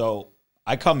volunteers. So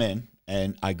I come in,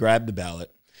 and I grab the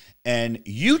ballot, and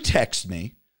you text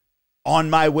me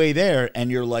on my way there, and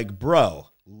you're like, bro,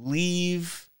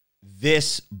 leave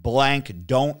this blank.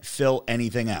 Don't fill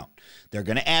anything out. They're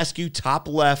going to ask you top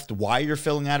left why you're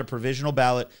filling out a provisional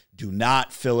ballot. Do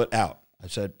not fill it out. I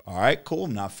said, all right, cool.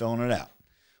 I'm not filling it out.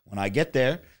 When I get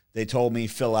there, they told me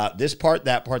fill out this part,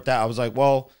 that part, that. I was like,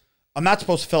 well, I'm not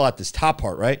supposed to fill out this top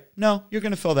part, right? No, you're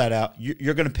going to fill that out.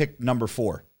 You're going to pick number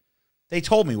 4. They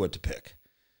told me what to pick.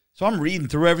 So I'm reading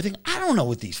through everything. I don't know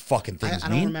what these fucking things I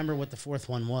mean. don't remember what the 4th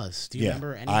one was. Do you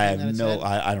remember anything I have that it no. said?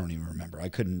 I don't even remember. I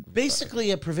couldn't.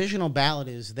 Basically, a provisional ballot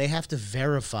is they have to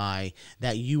verify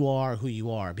that you are who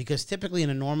you are. Because typically in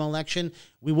a normal election,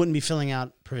 we wouldn't be filling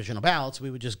out provisional ballots.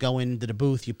 We would just go into the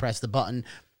booth, you press the button,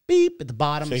 beep, at the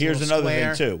bottom. So is a here's little another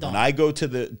square, thing too. done. When I go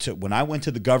when I went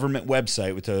to the government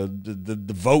website with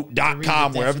the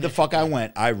vote.com, wherever the fuck I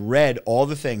went, I read all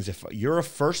the things. If you're a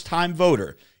first-time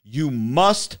voter, you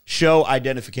must show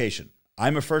identification.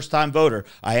 I'm a first-time voter.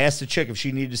 I asked the chick if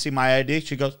she needed to see my ID.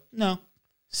 She goes, no.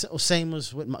 So same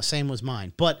was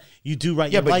mine. But you do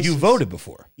write Yeah, your but license. you voted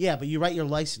before. Yeah, but you write your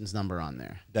license number on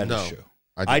there. That is No, true.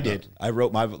 I I did did. I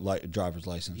wrote my driver's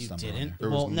license You number on didn't? there.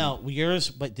 Well, no, yours,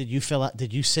 but did you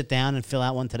sit down and fill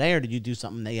out one today, or did you do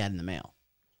something they had in the mail?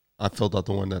 I filled out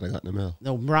the one that I got in the mail.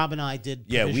 No, Rob and I did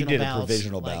Yeah, we provisional did a ballots.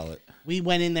 provisional ballot. We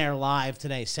went in there live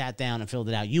today, sat down and filled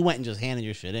it out. You went and just handed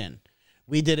your shit in.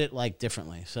 We did it like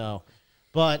differently. So,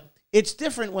 but it's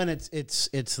different when it's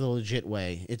the legit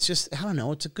way. It's just, I don't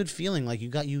know, it's a good feeling. Like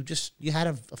you had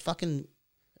a fucking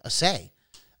say,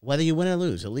 whether you win or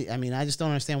lose. At least, I mean, I just don't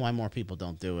understand why more people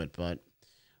don't do it, but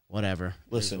whatever.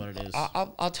 Listen, it is what it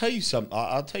is. I'll tell you something.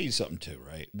 I'll tell you something too.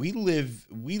 Right? We live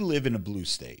in a blue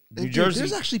state, New Dude, Jersey.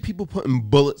 there's actually people putting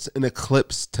bullets in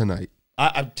eclipse tonight.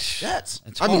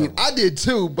 It's I mean, horrible. I did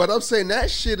too, but I'm saying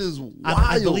that shit is wild.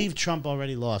 I believe Trump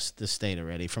already lost the state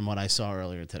already from what I saw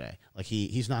earlier today. Like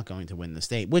he's not going to win the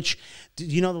state. Which, do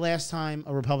you know the last time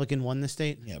a Republican won the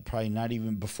state? Yeah, probably not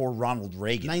even before Ronald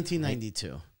Reagan.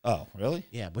 1992. Oh, really?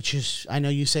 Yeah, which is, I know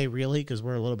you say really because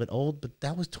we're a little bit old, but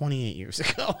that was 28 years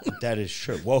ago. That is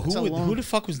true. Well, who the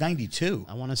fuck was 92?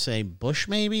 I want to say Bush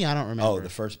maybe. I don't remember. Oh, the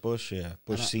first Bush, yeah,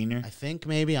 Bush Senior. I think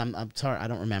maybe. I'm sorry, I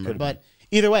don't remember. But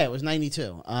either way, it was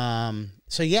 92.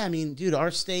 So yeah, I mean, dude,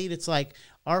 our state, it's like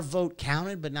our vote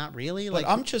counted, but not really. But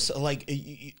I'm just like,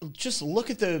 just look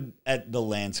at the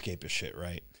landscape of shit,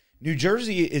 right? New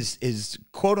Jersey is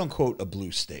quote unquote a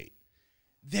blue state.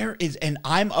 There is, and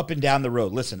I'm up and down the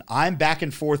road. Listen, I'm back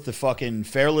and forth to fucking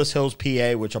Fairless Hills,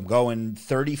 PA, which I'm going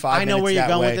 35 minutes I know where you're that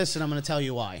going way. with this, and I'm going to tell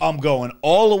you why. I'm going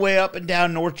all the way up and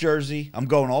down North Jersey. I'm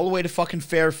going all the way to fucking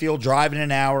Fairfield, driving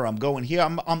an hour. I'm going here.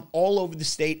 I'm all over the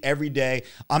state every day.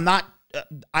 I'm not.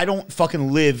 I don't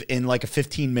fucking live in like a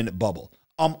 15-minute bubble.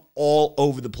 I'm all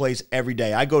over the place every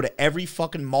day. I go to every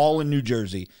fucking mall in New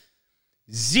Jersey.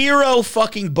 Zero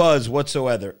fucking buzz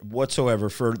whatsoever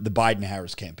for the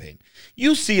Biden-Harris campaign.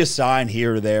 You see a sign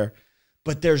here or there,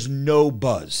 but there's no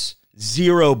buzz.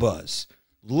 Zero buzz.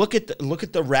 Look at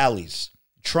the rallies.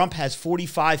 Trump has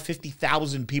 45,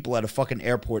 50,000 people at a fucking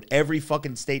airport every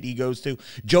fucking state he goes to.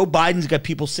 Joe Biden's got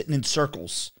people sitting in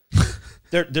circles.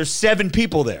 There's 7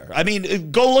 people there. I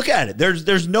mean, go look at it.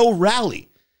 There's no rally.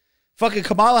 Fucking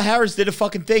Kamala Harris did a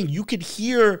fucking thing. You could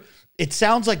hear, it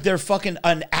sounds like they're fucking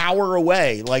an hour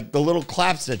away, like the little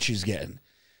claps that she's getting.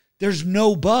 There's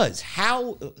no buzz.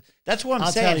 How? That's what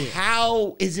I'm saying.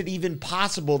 How is it even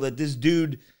possible that this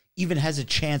dude even has a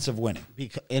chance of winning?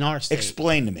 In our state.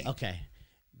 Explain to me. Okay.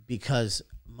 Because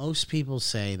most people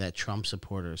say that Trump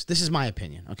supporters, this is my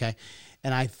opinion, okay?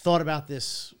 And I thought about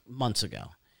this months ago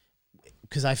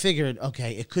because I figured,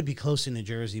 okay, it could be close in New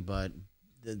Jersey, but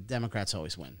the Democrats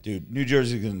always win. Dude, New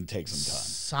Jersey's going to take some time.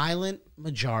 Silent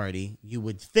majority, you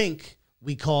would think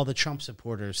we call the Trump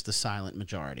supporters the silent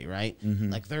majority, right? Mm-hmm.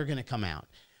 Like they're going to come out.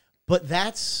 But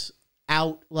that's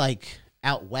out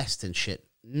west and shit.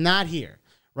 Not here,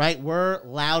 right? We're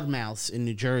loudmouths in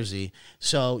New Jersey.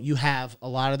 So you have a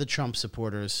lot of the Trump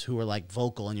supporters who are like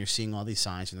vocal and you're seeing all these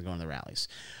signs and they're going to the rallies.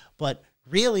 But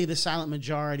really the silent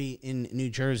majority in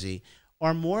New Jersey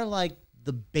are more like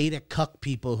the beta cuck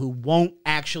people who won't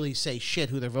actually say shit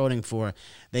who they're voting for.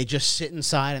 They just sit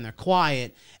inside and they're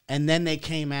quiet, and then they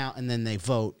came out and then they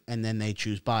vote and then they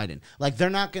choose Biden. Like they're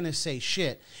not going to say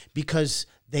shit because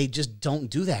they just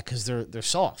don't do that because they're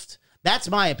soft. That's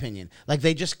my opinion. Like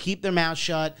they just keep their mouth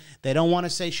shut. They don't want to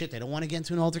say shit. They don't want to get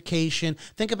into an altercation.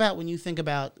 Think about when you think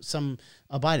about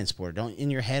a Biden supporter.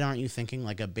 In your head, aren't you thinking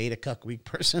like a beta cuck weak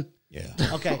person? Yeah.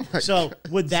 Okay. So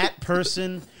would that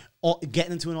person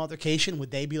getting into an altercation,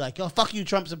 would they be like, oh, fuck you,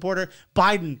 Trump supporter,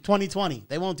 Biden 2020?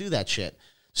 They won't do that shit.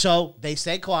 So they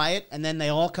stay quiet, and then they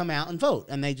all come out and vote,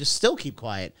 and they just still keep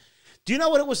quiet. Do you know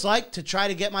what it was like to try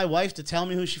to get my wife to tell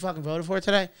me who she fucking voted for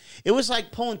today? It was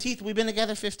like pulling teeth. We've been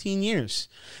together 15 years.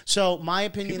 So my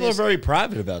opinion People is... are very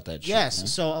private about that shit. Yes. man.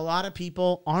 So a lot of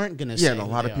people aren't going to say Yeah, and a who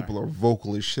lot they of people are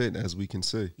vocal as shit, as we can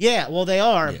see. Yeah, well, they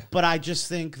are. Yeah. But I just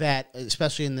think that,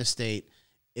 especially in this state,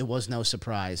 it was no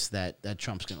surprise that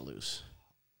Trump's going to lose.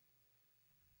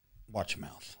 Watch your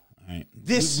mouth. All right.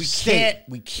 This we state. can't.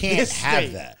 We can't This have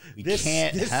state. that. We This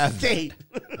can't have state.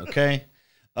 that. Okay.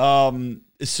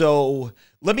 So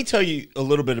let me tell you a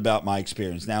little bit about my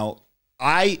experience. Now,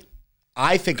 I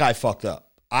think I fucked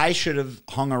up. I should have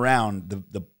hung around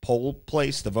the poll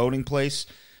place, the voting place,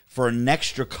 for an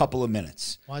extra couple of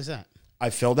minutes. Why is that? I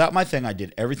filled out my thing. I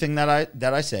did everything that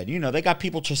I said. You know, they got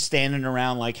people just standing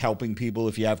around like helping people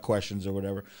if you have questions or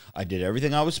whatever. I did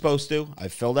everything I was supposed to. I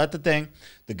filled out the thing.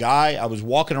 The guy, I was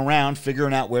walking around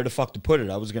figuring out where the fuck to put it.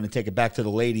 I was going to take it back to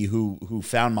the lady who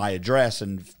found my address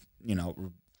and, you know,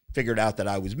 figured out that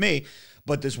I was me.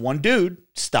 But this one dude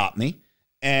stopped me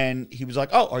and he was like,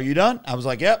 "Oh, are you done?" I was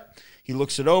like, "Yep." He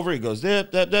looks it over. He goes,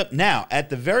 "Dip, dip, dip." Now, at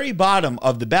the very bottom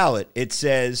of the ballot, it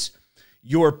says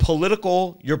your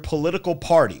political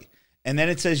party. And then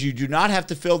it says you do not have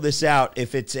to fill this out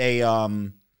if it's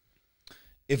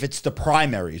the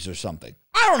primaries or something.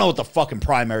 I don't know what the fucking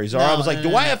primaries are. I was like,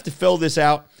 "Do I have to fill this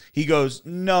out?" He goes,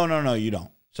 No, you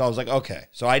don't. So I was like, okay.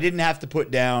 So I didn't have to put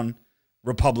down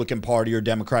Republican Party or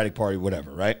Democratic Party,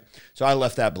 whatever, right? So I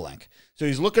left that blank. So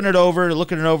he's looking it over.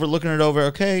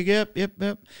 Okay, yep.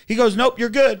 He goes, "Nope, you're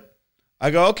good."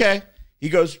 I go, "Okay." He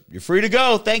goes, "You're free to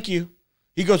go. Thank you."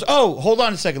 He goes, "Oh, hold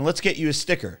on a second. Let's get you a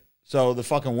sticker." So the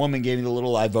fucking woman gave me the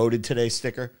little "I voted today"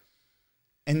 sticker.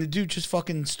 And the dude just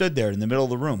fucking stood there in the middle of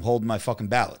the room holding my fucking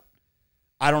ballot.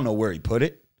 I don't know where he put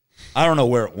it. I don't know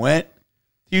where it went.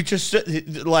 He just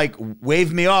like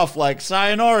waved me off like,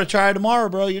 "Sayonara, try tomorrow,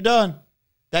 bro. You're done.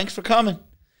 Thanks for coming."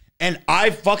 And I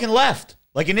fucking left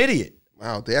like an idiot.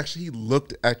 Wow, they actually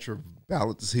looked at your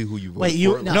ballot to see who you voted Wait,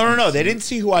 you- for. no. No. They didn't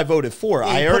see who I voted for. Yeah,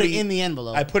 I you put already it in the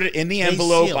envelope. I put it in the They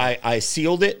envelope. seal it. I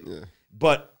sealed it. Yeah.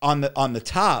 But on the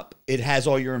top, it has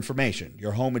all your information: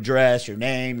 your home address, your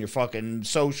name, your fucking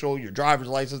social, your driver's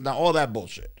license, now all that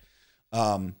bullshit.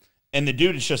 And the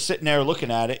dude is just sitting there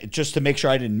looking at it just to make sure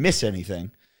I didn't miss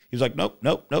anything. He was like, "Nope.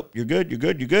 You're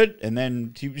good." And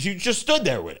then he just stood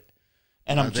there with it.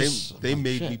 And They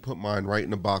made me put mine right in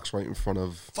the box right in front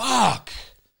of... fuck.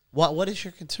 What is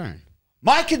your concern?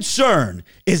 My concern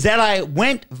is that I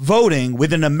went voting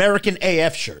with an American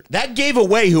AF shirt. That gave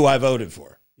away who I voted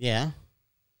for. Yeah.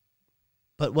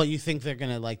 But what, you think they're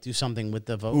going to like do something with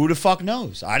the vote? Who the fuck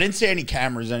knows? I didn't see any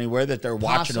cameras anywhere that they're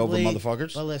watching over Possibly.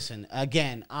 motherfuckers. But listen,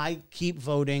 again, I keep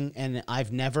voting, and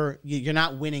I've never... You're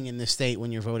not winning in this state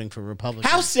when you're voting for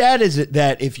Republicans. How sad is it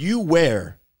that if you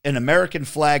wear an American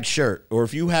flag shirt or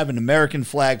if you have an American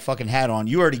flag fucking hat on,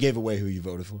 you already gave away who you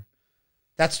voted for?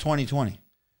 That's 2020.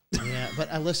 Yeah,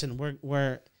 but listen,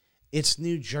 we're it's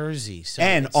New Jersey, so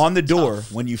And it's on the door,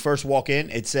 tough. when you first walk in,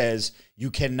 it says you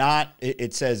cannot,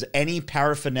 it says any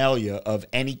paraphernalia of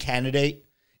any candidate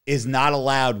is not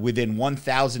allowed within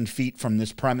 1,000 feet from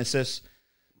this premises.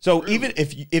 So even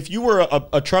if you were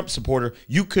a Trump supporter,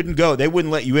 you couldn't go. They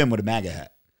wouldn't let you in with a MAGA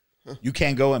hat. You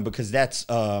can't go in because that's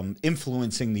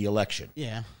influencing the election.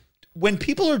 Yeah. When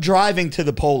people are driving to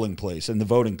the polling place and the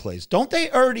voting place, don't they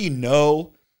already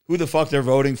know who the fuck they're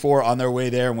voting for on their way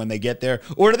there and when they get there?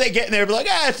 Or do they get in there and be like,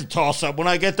 it's a toss-up. When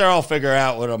I get there, I'll figure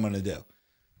out what I'm going to do.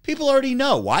 People already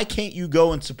know. Why can't you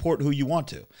go and support who you want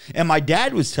to? And my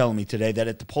dad was telling me today that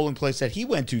at the polling place that he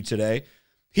went to today,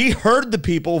 he heard the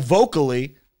people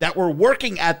vocally that were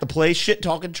working at the place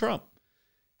shit-talking Trump.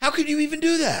 How could you even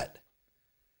do that?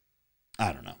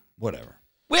 I don't know. Whatever.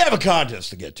 We have a contest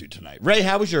to get to tonight. Ray,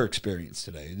 how was your experience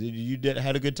today? Did you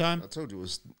had a good time? I told you it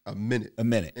was a minute. A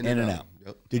minute, in and out.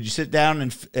 Yep. Did you sit down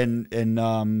and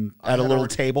at a little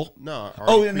table? No. I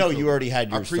Oh, already no, pre-filled you already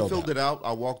had I yours filled pre-filled out. it out.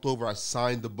 I walked over. I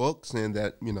signed the book saying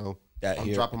that, That I'm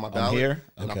here- dropping my I'm ballot. here?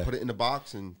 And Okay. I put it in the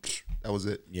box, and that was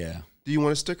it. Yeah. Do you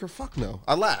want a sticker? Fuck no.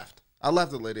 I laughed at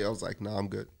the lady. I was like, nah, I'm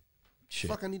good. Shit.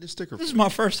 Fuck, I need a sticker. This is my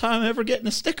first time ever getting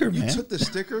a sticker, You man. took the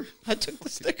sticker? I took the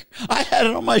sticker. I had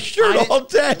it on my shirt I- all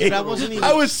day. Dude, I wasn't even-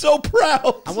 I was so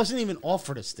proud. I wasn't even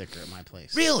offered a sticker at my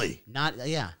place. Really? Not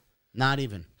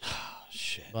even.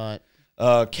 Shit. But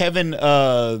Kevin,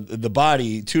 the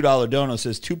body, $2 dono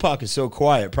says Tupac is so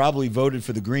quiet. Probably voted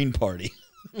for the Green Party.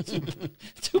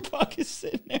 Tupac is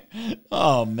sitting there.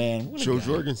 Oh man, what a Joe guy.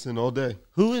 Jorgensen all day.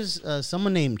 who is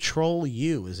someone named Troll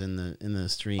U is in the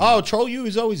stream. Oh, Troll U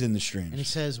is always in the stream. And he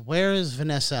says, "Where is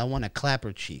Vanessa? I want to clap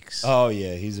her cheeks." Oh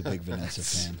yeah, he's a big Vanessa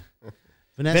fan.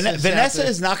 Vanessa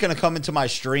is not going to come into my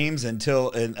streams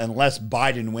unless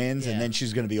Biden wins, and then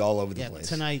she's going to be all over the place.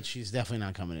 Tonight, she's definitely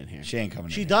not coming in here. She ain't coming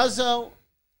in. She does, though.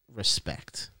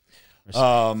 Respect.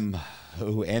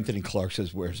 Anthony Clark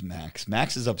says, "Where's Max?"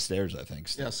 Max is upstairs, I think.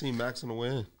 Yeah, I seen Max on the way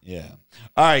in. Yeah.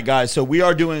 All right, guys. So we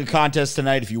are doing a contest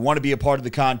tonight. If you want to be a part of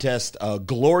the contest,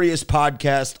 Glorious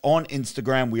Podcast on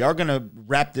Instagram. We are going to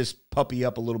wrap this puppy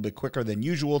up a little bit quicker than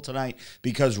usual tonight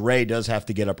because Ray does have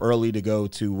to get up early to go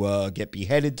to get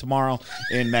beheaded tomorrow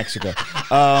in Mexico.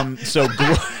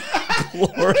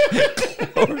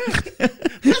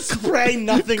 Let's pray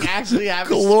nothing actually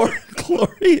happens.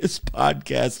 Glorious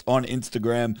Podcast on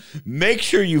Instagram. Make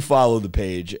sure you follow the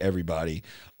page, everybody.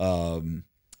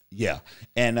 Yeah.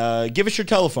 And give us your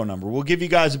telephone number. We'll give you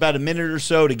guys about a minute or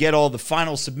so to get all the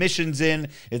final submissions in.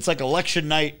 It's like election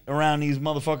night around these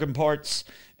motherfucking parts.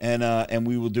 And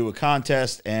we will do a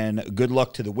contest, and good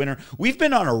luck to the winner. We've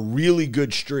been on a really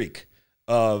good streak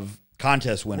of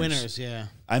contest winners. Yeah.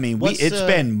 I mean, it's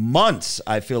been months,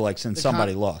 I feel like, since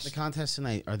somebody lost. The contest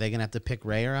tonight, are they going to have to pick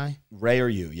Ray or I? Ray or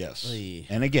you, yes. Oy.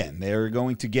 And again, they're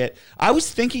going to get... I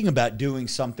was thinking about doing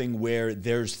something where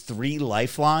there's 3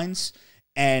 lifelines,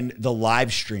 and the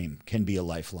live stream can be a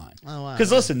lifeline. Oh, wow.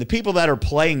 Because listen, the people that are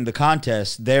playing the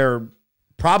contest, they're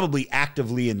probably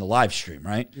actively in the live stream,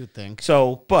 right? You'd think.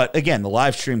 So, but again, the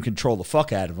live stream control the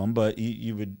fuck out of them. But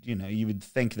you would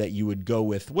think that you would go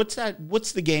with what's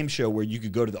the game show where you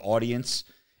could go to the audience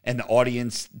and the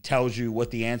audience tells you what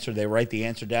the answer. They write the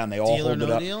answer down. They all Deal or hold no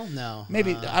it up. Deal? No,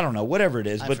 maybe I don't know. Whatever it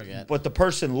is, I forget. But the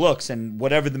person looks and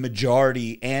whatever the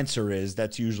majority answer is,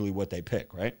 that's usually what they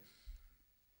pick, right?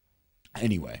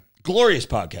 Anyway, Glorious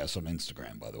Podcast on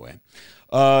Instagram, by the way.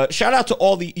 Shout out to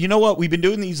all the, you know what? We've been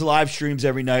doing these live streams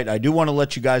every night. I do want to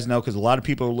let you guys know because a lot of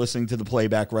people are listening to the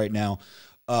playback right now.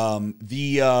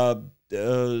 The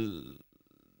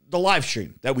live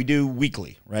stream that we do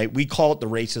weekly, right? We call it the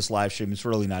racist live stream. It's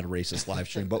really not a racist live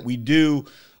stream, but we do,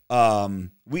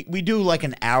 we do like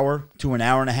an hour to an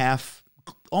hour and a half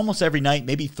almost every night,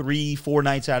 maybe 3-4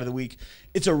 nights out of the week.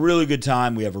 It's a really good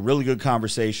time. We have a really good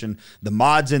conversation. The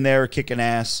mods in there are kicking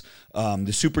ass.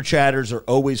 The super chatters are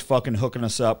always fucking hooking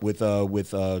us up with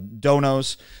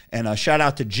donos. And shout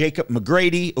out to Jacob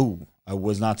McGrady. Ooh, I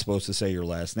was not supposed to say your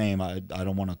last name. I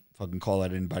don't want to fucking call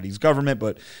out anybody's government,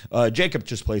 but Jacob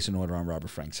just placed an order on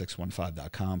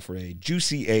robertfrank615.com for a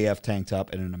Juicy AF tank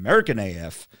top and an American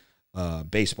AF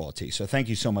baseball tee. So thank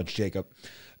you so much, Jacob.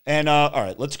 And all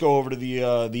right, let's go over to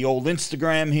the old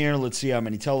Instagram here. Let's see how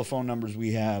many telephone numbers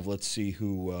we have. Let's see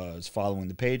who is following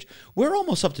the page. We're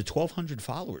almost up to 1,200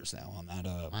 followers now on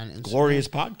that Glorious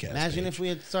Podcast. Imagine page. if we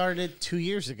had started 2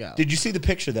 years ago. Did you see the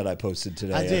picture that I posted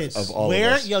today? I did. Of all of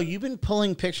us? Yo, you've been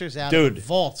pulling pictures out Dude, of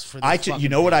vaults for this you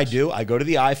know what I do? I go to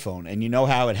the iPhone, and you know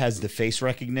how it has the face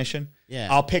recognition? Yeah.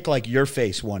 I'll pick like your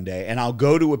face one day, and I'll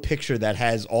go to a picture that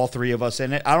has all 3 of us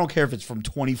in it. I don't care if it's from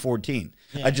 2014.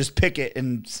 Yeah. I just pick it,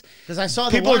 and because I saw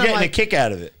people are getting a kick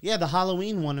out of it. Yeah, the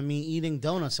Halloween one of me eating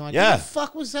donuts. I'm like, yeah. what the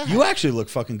fuck was that? You actually look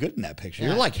fucking good in that picture. Yeah.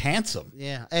 You're like handsome.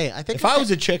 Yeah. Hey, I think if I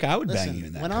was a chick, I would bang you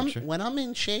in that picture. When I'm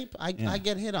in shape, I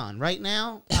get hit on. Right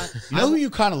now, you know who you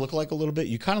kind of look like a little bit?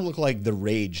 You kind of look like the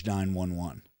Rage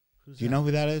 911. Do you know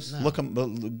who that is? No. Look him,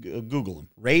 Google him.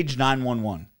 Rage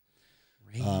 911.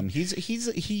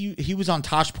 He was on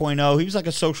Tosh.0. He was like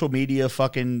a social media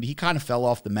fucking. He kind of fell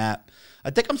off the map. I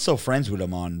think I'm still friends with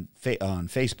him on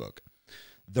Facebook.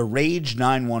 The Rage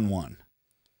 911.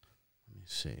 Let me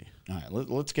see. All right,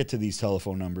 let's get to these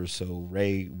telephone numbers. So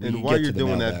Ray, and while you're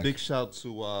doing that, big shout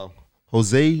to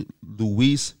Jose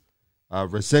Luis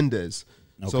Resendez.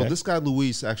 Okay. So this guy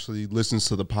Luis actually listens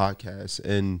to the podcast,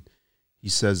 and he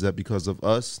says that because of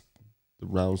us. The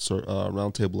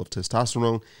round table of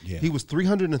testosterone. Yeah. He was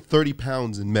 330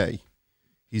 pounds in May.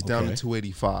 He's down to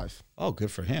 285. Oh,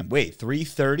 good for him. Wait,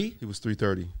 330? He was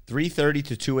 330. 330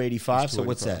 to 285. So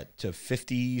what's that? To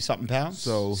 50-something pounds?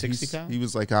 So 60 pounds? He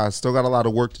was like, I still got a lot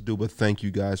of work to do, but thank you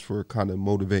guys for kind of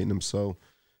motivating him. So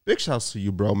big shouts to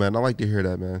you, bro, man. I like to hear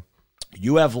that, man.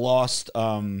 You have lost.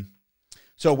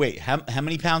 So wait, how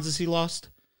many pounds has he lost?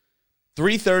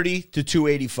 330 to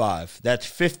 285. That's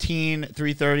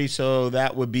 330, so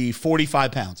that would be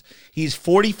 45 pounds. He's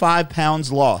 45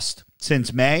 pounds lost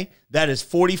since May. That is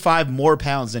 45 more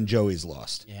pounds than Joey's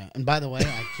lost. Yeah, and by the way,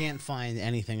 I can't find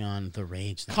anything on the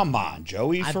Rage. Come on,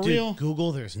 Joey, for real?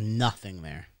 Google, there's nothing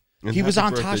there. And he was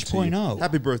on Tosh.0.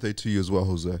 Happy birthday to you as well,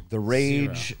 Jose. The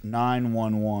Rage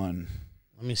 911.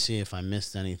 Let me see if I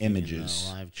missed anything Images. in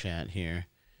the live chat here.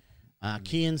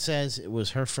 Kian says it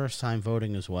was her first time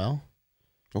voting as well.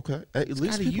 Okay. At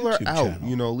least people are out. Channel.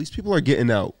 You know, at least people are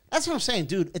getting out. That's what I'm saying,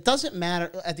 dude. It doesn't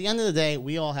matter. At the end of the day,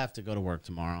 we all have to go to work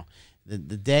tomorrow. The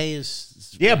day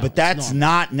is Yeah, you know, but it's that's normal.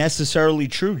 not necessarily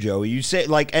true, Joey. You say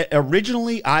like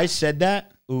originally I said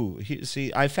that. Ooh,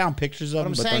 see, I found pictures of What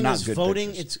them, I'm but they're saying not is good voting.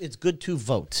 pictures. It's good to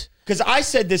vote. Because I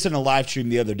said this in a live stream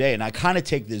the other day, and I kind of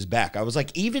take this back. I was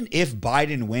like, even if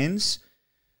Biden wins,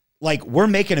 like, we're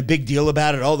making a big deal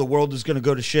about it. Oh, the world is going to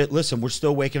go to shit. Listen, we're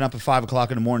still waking up at 5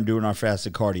 o'clock in the morning doing our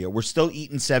fasted cardio. We're still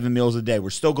eating 7 meals a day.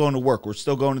 We're still going to work. We're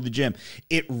still going to the gym.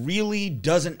 It really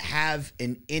doesn't have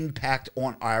an impact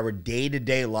on our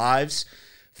day-to-day lives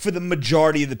for the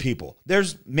majority of the people.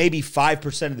 There's maybe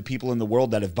 5% of the people in the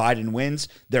world that if Biden wins,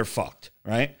 they're fucked,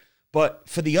 right? But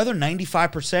for the other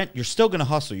 95%, you're still going to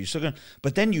hustle. You're still going to,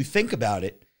 but then you think about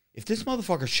it. If this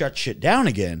motherfucker shuts shit down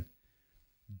again,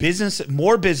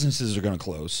 more businesses are going to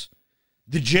close.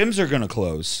 The gyms are going to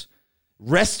close.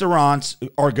 Restaurants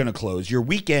are going to close. Your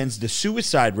weekends, the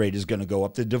suicide rate is going to go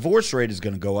up. The divorce rate is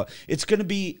going to go up. It's going to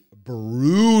be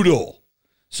brutal.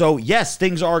 So, yes,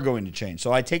 things are going to change.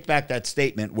 So I take back that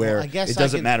statement where I guess it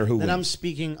doesn't matter who Then wins. I'm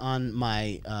speaking on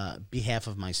my behalf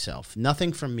of myself.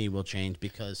 Nothing from me will change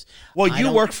because Well, I you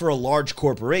don't- work for a large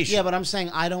corporation. Yeah, but I'm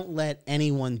saying I don't let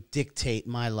anyone dictate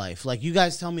my life. Like you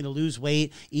guys tell me to lose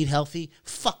weight, eat healthy.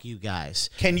 Fuck you guys.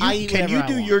 Can I you eat can whatever you I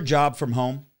do want. your job from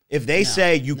home? If they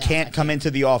say you no, can't I come can't. into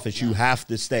the office, you have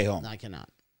to stay home. No, I cannot.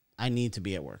 I need to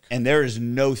be at work. And there is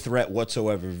no threat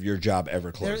whatsoever of your job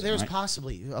ever closing. There's right?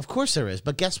 possibly, of course there is.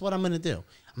 But guess what I'm going to do?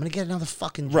 I'm going to get another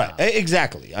fucking job. Right,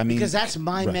 exactly. I mean, Because that's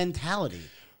my right. mentality.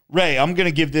 Ray, I'm going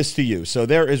to give this to you. So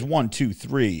there is 1, 2,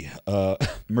 3.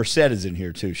 Merced is in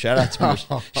here too. Shout out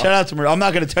to shout out to Merced. I'm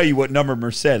not going to tell you what number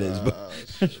Merced is, but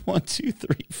there's 1, 2,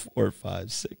 3, 4,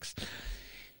 5, 6.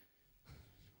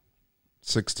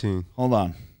 16. Hold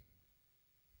on.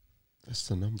 That's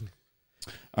the number.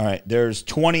 All right, there's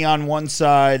 20 on one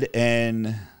side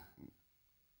and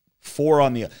 4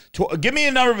 on the other. Give me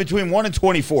a number between 1 and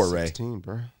 24, Ray. 16,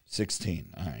 bro.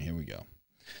 16. All right, here we go.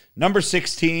 Number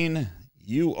 16,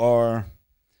 you are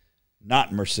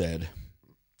not Merced.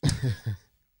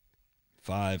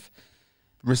 5,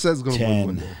 Merced's going to win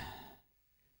one 10, day.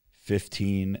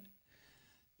 15,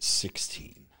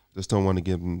 16. Just don't want to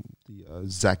give him the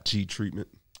Zach G treatment.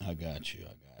 I got you.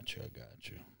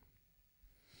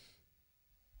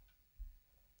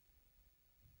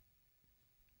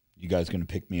 You guys going to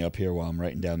pick me up here while I'm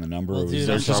writing down the number? Well, or dude, is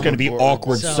there I'm just going to be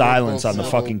awkward So- silence on the so-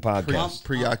 fucking podcast?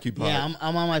 Preoccupied. Yeah,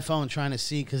 I'm on my phone trying to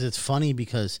see because it's funny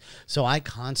because so I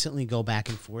constantly go back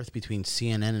and forth between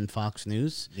CNN and Fox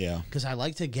News. Yeah. Because I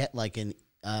like to get like an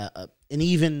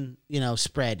even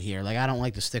spread here. Like I don't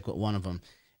like to stick with one of them.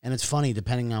 And it's funny,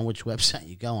 depending on which website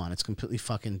you go on, it's completely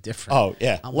fucking different. Oh,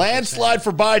 yeah. on what they're Landslide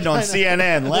for Biden on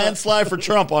CNN. Landslide for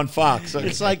Trump on Fox. saying.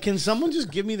 It's like, can someone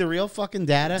just give me the real fucking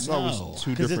data? It's always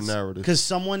two different narratives. Because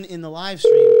someone in the live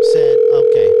stream said,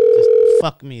 okay, just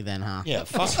fuck me then, huh? Yeah,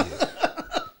 fuck you.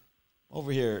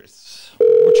 Over here,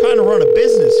 we're trying to run a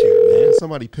business here, man.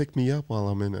 Somebody pick me up while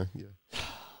I'm in there. Yeah.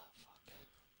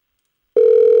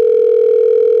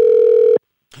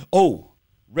 Oh,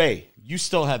 Ray, you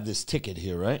still have this ticket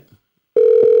here, right?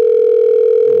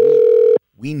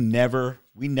 We never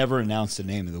announced the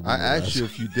name of the winner. I asked last- you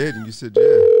if you did, and you said yeah.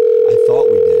 I thought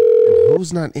we did. And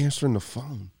who's not answering the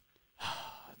phone?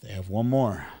 They have one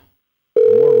more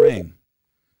ring.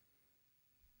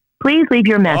 Please leave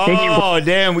your message. Oh,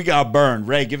 damn, we got burned.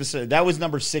 Ray, give us that was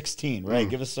number 16. Ray,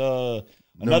 give us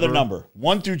another number.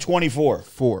 1 through 24.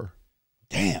 4.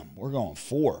 Damn, we're going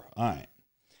 4. All right.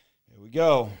 Here we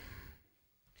go.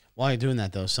 While you're doing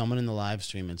that, though, someone in the live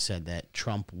stream had said that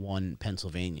Trump won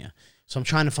Pennsylvania. So I'm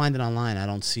trying to find it online. I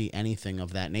don't see anything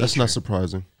of that nature. That's not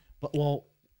surprising. But, well,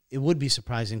 it would be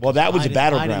surprising. 'cause Well, that was a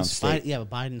battleground Biden's- state. yeah, but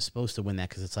Biden's supposed to win that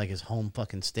because it's like his home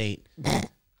fucking state.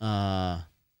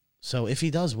 So if he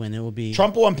does win, it will be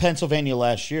Trump won Pennsylvania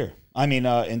last year. I mean,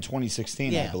 in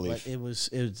 2016, Yeah, I believe. but it was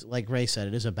like Ray said,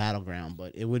 it is a battleground,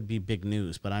 but it would be big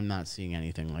news. But I'm not seeing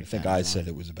anything like I think that. I said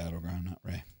it was a battleground, not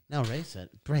Ray. No, Ray said.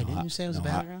 Ray, didn't you say it was a No,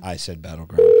 battleground? I said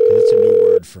battleground because it's a new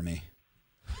word for me.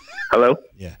 Hello?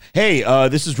 Yeah. Hey,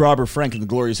 this is Robert Frank in the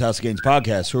Glorious House of Gains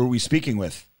podcast. Who are we speaking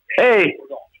with? Hey.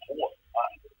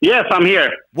 Yes, I'm here.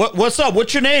 What's up?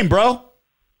 What's your name, bro?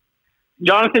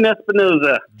 Jonathan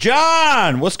Espinoza.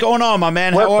 John, what's going on, my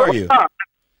man? How are you?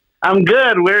 I'm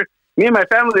good. Me and my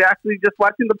family are actually just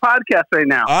watching the podcast right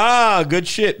now. Ah, good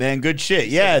shit, man. Good shit.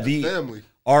 Yeah, Family.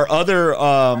 our other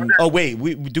oh wait,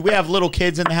 do we have little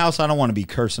kids in the house? I don't want to be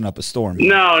cursing up a storm.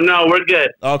 No, we're good.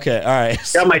 Okay, all right.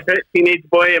 Got my teenage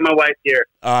boy and my wife here.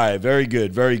 All right, very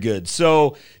good, very good.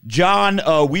 So, John,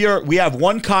 we have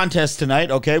one contest tonight.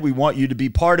 Okay, we want you to be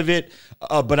part of it,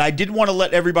 but I did want to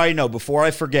let everybody know before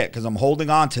I forget because I'm holding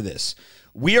on to this.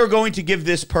 We are going to give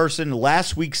this person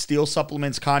last week's Steel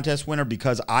Supplements contest winner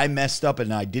because I messed up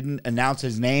and I didn't announce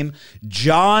his name.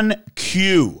 John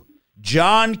Q.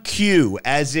 John Q,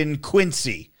 as in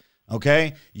Quincy.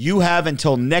 Okay? You have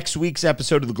until next week's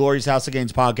episode of the Glorious House of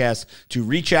Gains podcast to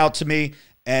reach out to me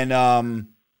and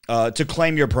to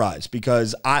claim your prize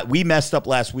because we messed up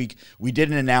last week. We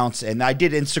didn't announce, and I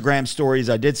did Instagram stories.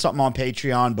 I did something on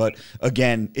Patreon, but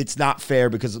again, it's not fair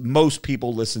because most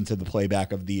people listen to the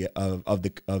playback of the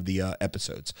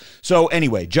episodes. So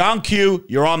anyway, John Q,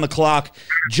 you're on the clock.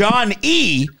 John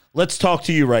E, let's talk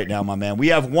to you right now, my man. We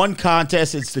have one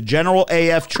contest. It's the General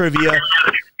AF Trivia.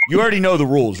 You already know the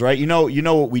rules, right? You know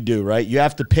what we do, right? You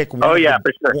have to pick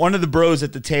one of the bros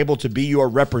at the table to be your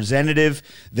representative.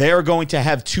 They are going to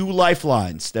have 2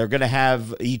 lifelines. They're going to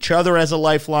have each other as a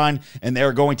lifeline, and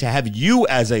they're going to have you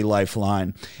as a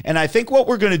lifeline. And I think what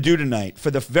we're going to do tonight, for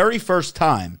the very first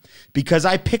time, because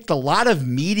I picked a lot of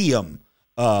medium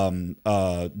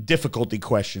difficulty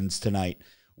questions tonight,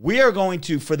 we are going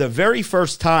to, for the very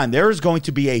first time, there is going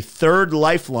to be a third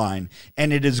lifeline,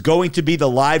 and it is going to be the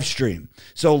live stream.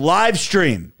 So live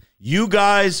stream, you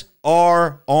guys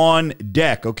are on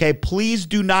deck, okay? Please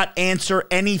do not answer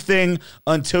anything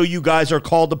until you guys are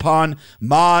called upon.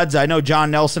 Mods, I know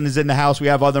John Nelson is in the house. We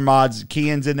have other mods.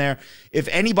 Kean's in there. If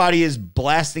anybody is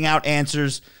blasting out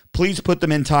answers, please put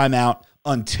them in timeout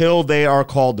until they are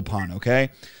called upon, okay?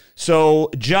 So,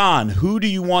 John, who do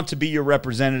you want to be your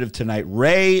representative tonight,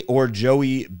 Ray or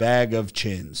Joey Bag of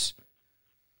Chins?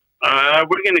 We're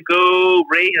going to go.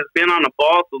 Ray has been on the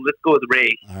ball, so let's go with Ray.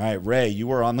 All right, Ray, you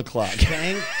were on the clock.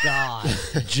 Thank God.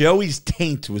 Joey's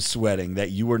taint was sweating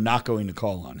that you were not going to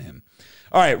call on him.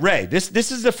 All right, Ray, this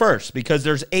is the first because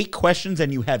there's 8 questions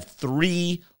and you have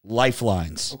 3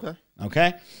 lifelines.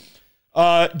 Okay?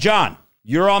 John,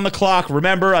 you're on the clock.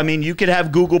 Remember, you could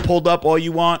have Google pulled up all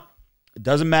you want. It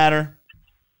doesn't matter.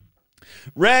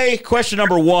 Ray, question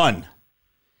number 1.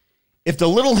 If the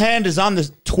little hand is on the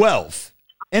 12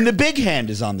 and the big hand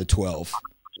is on the 12,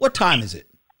 what time is it?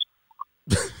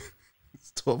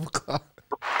 It's 12 o'clock.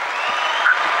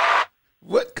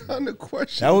 What kind of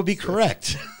question? That would be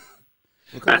correct.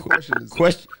 What kind of question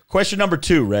is Question number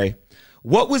 2, Ray.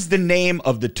 What was the name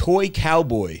of the toy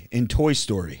cowboy in Toy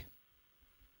Story?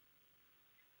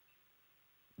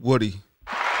 Woody.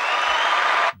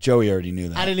 Joey already knew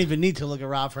that. I didn't even need to look at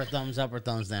Rob for a thumbs up or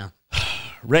thumbs down.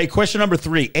 Ray, question number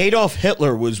 3. Adolf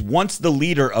Hitler was once the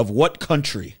leader of what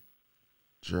country?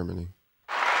 Germany.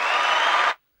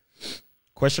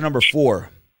 Question number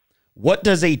 4. What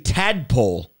does a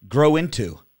tadpole grow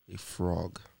into? A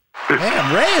frog.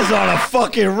 Damn, Ray is on a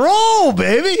fucking roll,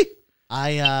 baby.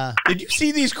 Did you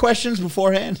see these questions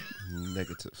beforehand?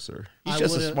 Negative, sir. He's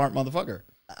just a smart motherfucker.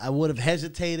 I would have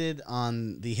hesitated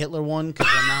on the Hitler one because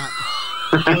I'm not.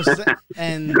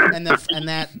 and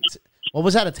that, what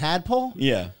was that, a tadpole?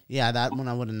 Yeah. Yeah, that one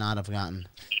I would not have gotten.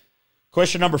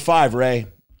 Question number 5, Ray.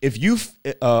 If you,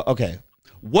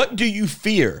 what do you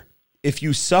fear if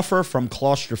you suffer from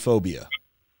claustrophobia?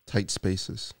 Tight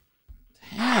spaces.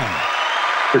 Damn.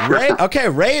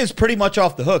 Ray is pretty much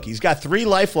off the hook. He's got 3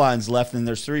 lifelines left, and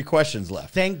there's 3 questions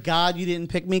left. Thank God you didn't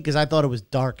pick me because I thought it was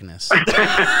darkness.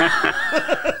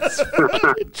 That's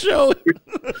right, Joey.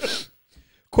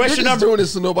 Question number doing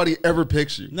this so nobody ever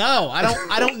picks you. No,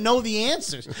 I don't know the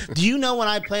answers. Do you know when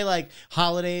I play like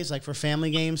holidays, like for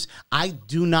family games, I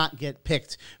do not get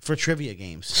picked for trivia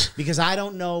games because I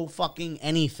don't know fucking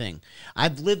anything.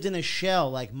 I've lived in a shell.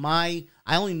 Like I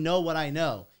only know what I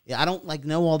know. I don't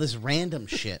know all this random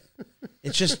shit.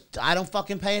 It's just I don't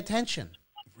fucking pay attention.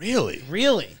 Really?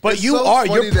 But it's you're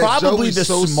probably the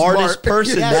smartest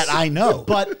person yes, that I know.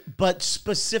 But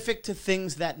specific to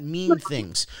things that mean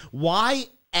things. Why?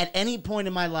 At any point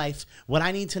in my life, when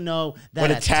I need to know that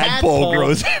when a tadpole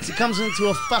grows, comes into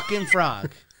a fucking frog,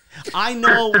 I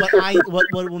know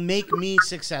what will make me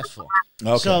successful.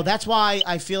 Okay. So that's why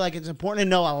I feel like it's important to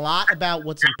know a lot about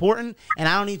what's important, and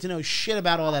I don't need to know shit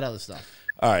about all that other stuff.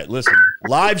 All right, listen.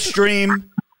 Live stream.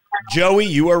 Joey,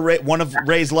 you are one of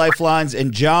Ray's lifelines,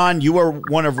 and John, you are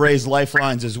one of Ray's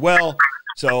lifelines as well.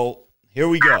 So here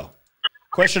we go.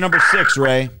 Question number 6,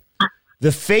 Ray.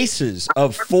 The faces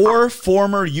of 4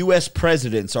 former U.S.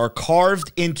 presidents are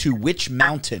carved into which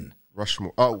mountain?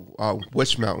 Rushmore.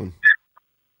 Which mountain?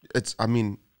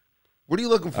 What are you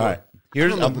looking for? All right.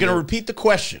 I'm going to repeat the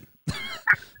question.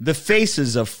 The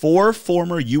faces of 4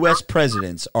 former U.S.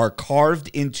 presidents are carved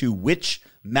into which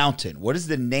mountain? What is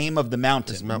the name of the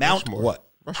mountain? It's Mount Rushmore.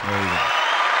 What? Rushmore.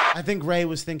 I think Ray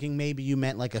was thinking maybe you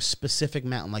meant like a specific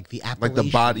mountain, like the Appalachians. Like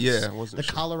the body, yeah. The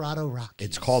Colorado Rockies.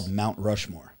 It's called Mount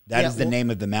Rushmore. That is the name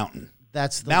of the mountain.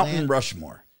 That's the Mountain land.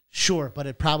 Rushmore. Sure, but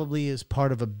it probably is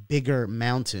part of a bigger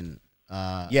mountain.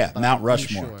 Yeah, but Mount I'm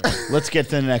Rushmore. unsure. Let's get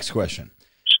to the next question.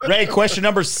 Ray, question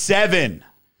number 7.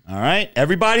 All right,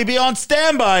 everybody be on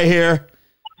standby here.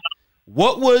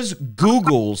 What was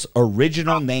Google's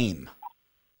original name?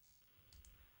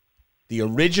 The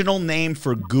original name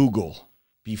for Google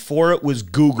before it was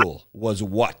Google was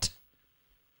what?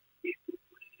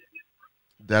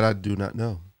 That I do not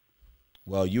know.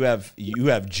 Well, you have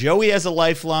Joey as a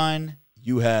lifeline,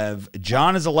 you have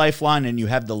John as a lifeline, and you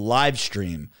have the live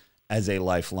stream as a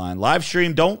lifeline. Live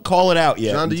stream, don't call it out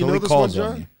yet. John, do you until know he this calls one,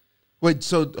 on John? you. Wait,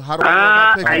 so how do I know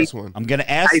about picking this one? I'm going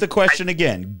to ask the question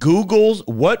again.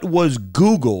 What was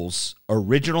Google's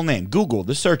original name? Google,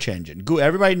 the search engine.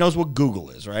 Everybody knows what Google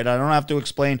is, right? I don't have to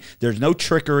explain. There's no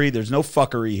trickery. There's no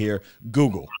fuckery here.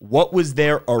 Google. What was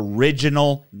their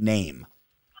original name?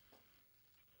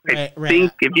 I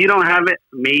think if you don't have it,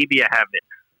 maybe I have it.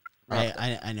 Ray,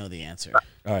 I know the answer.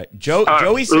 All right.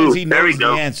 Joey says ooh, he there we knows the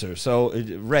go. answer. So,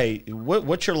 Ray,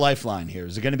 what's your lifeline here?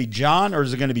 Is it going to be John or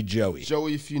is it going to be Joey?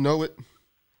 Joey, if you know it.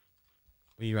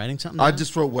 Were you writing something I down?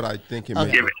 just wrote what I think it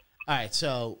Okay. meant. All right,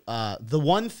 so the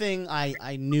one thing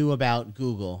I knew about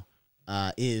Google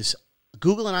is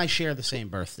Google and I share the same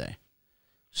birthday.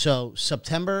 So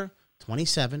September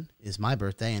 27 is my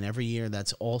birthday, and every year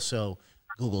that's also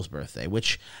Google's birthday,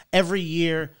 which every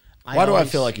year Why do I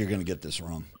feel like you're going to get this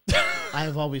wrong? I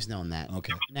have always known that.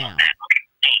 Okay. Now,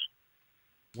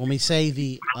 when we say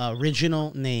the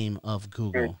original name of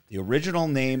Google, The original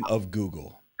name of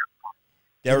Google.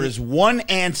 There is one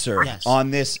answer Yes.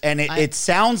 on this, and it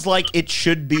sounds like it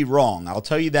should be wrong. I'll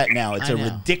tell you that now. It's I a know.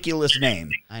 ridiculous name.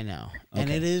 I know, and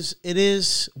Okay. it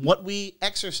is what we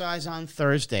exercise on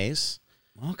Thursdays.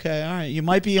 Okay, all right. You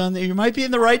might be in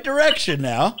the right direction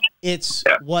now. It's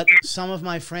what some of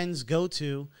my friends go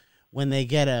to when they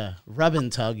get a rub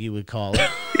and tug, you would call it.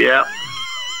 Yep.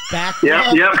 Back Yep.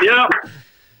 rub. Yep. Yep.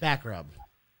 Back rub.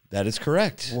 That is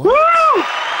correct. Woo!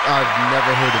 I've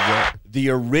never heard of that. The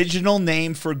original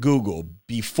name for Google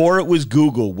before it was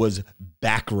Google was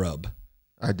Backrub.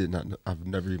 I did not know. I've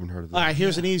never even heard of that. All right,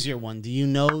 here's an easier one. Do you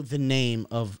know the name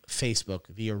of Facebook,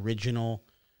 the original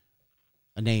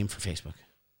name for Facebook?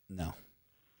 No,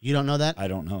 You don't know that? I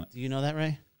don't know it. Do you know that,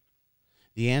 Ray?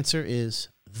 The answer is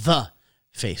the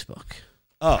Facebook.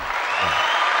 Oh.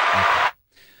 Okay.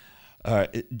 All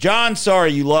right. John,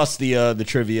 sorry you lost the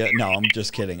trivia. No, I'm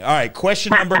just kidding. All right,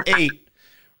 question number 8.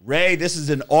 Ray, this is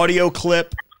an audio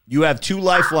clip. You have 2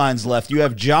 lifelines left. You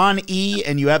have John E.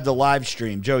 and you have the live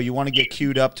stream. Joe, you want to get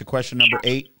queued up to question number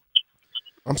 8?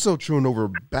 I'm still chewing over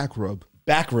back rub.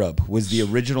 Backrub was the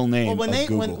original name Well, when of they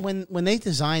Google. when they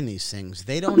design these things,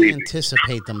 they don't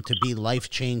anticipate them to be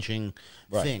life-changing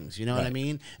things. You know what I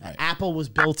mean? Apple was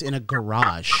built in a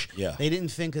garage. Yeah. They didn't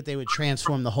think that they would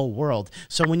transform the whole world.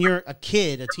 So when you're a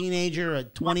kid, a teenager, a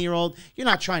 20-year-old, you're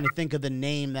not trying to think of the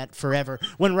name that forever.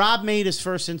 When Rob made his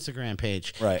first Instagram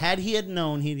page, had he had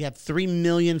known he'd have 3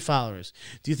 million followers,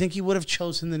 do you think he would have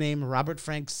chosen the name Robert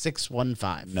Frank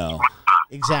 615? No,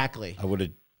 Exactly. I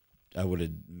would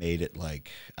have made it like,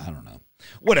 I don't know.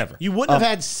 Whatever. You wouldn't have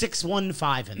had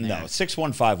 615 in there. No,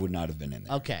 615 would not have been in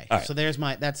there. Okay, All right. so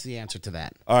that's the answer to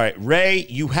that. All right, Ray,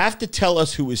 you have to tell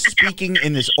us who is speaking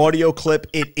in this audio clip.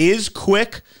 It is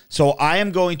quick, so I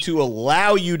am going to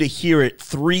allow you to hear it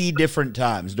 3 different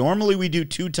times. Normally we do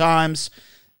 2 times.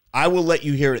 I will let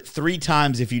you hear it 3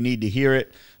 times if you need to hear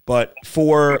it. But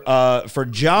for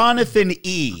Jonathan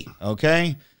E.,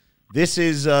 okay, this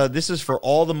is for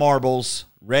all the marbles.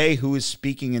 Ray, who is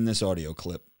speaking in this audio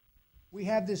clip. We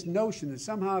have this notion that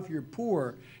somehow if you're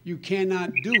poor, you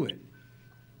cannot do it.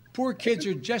 Poor kids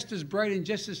are just as bright and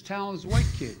just as talented as white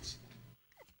kids.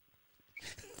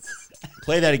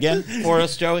 Play that again for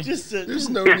us, Joey. There's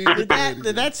no need to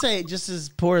Did that say just as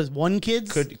poor as one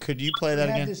kid's? Could you play that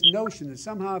We have again? this notion that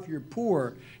somehow if you're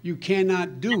poor, you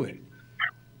cannot do it.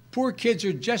 Poor kids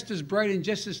are just as bright and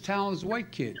just as talented as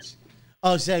white kids.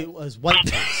 Oh, say it was white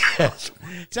kids.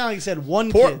 It sounded like you said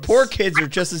one Poor, kid. poor kids are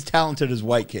just as talented as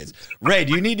white kids. Ray,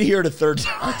 do you need to hear it a third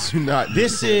time? do not.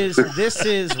 This is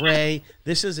Ray.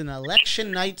 This is an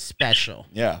election night special.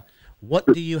 Yeah. What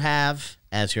do you have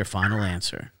as your final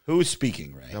answer? Who is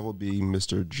speaking, Ray? That will be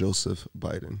Mr. Joseph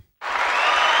Biden.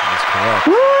 That's correct.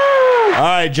 All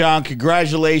right, John,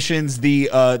 congratulations. The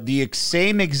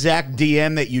same exact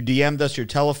DM that you DM'd us, your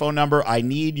telephone number. I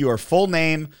need your full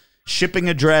name, shipping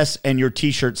address, and your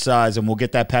T-shirt size, and we'll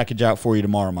get that package out for you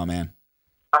tomorrow, my man.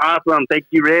 Awesome. Thank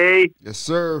you, Ray. Yes,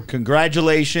 sir.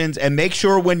 Congratulations. And make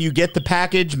sure when you get the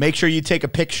package, make sure you take a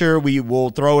picture. We will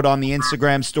throw it on the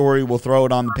Instagram story. We'll throw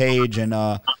it on the page. And,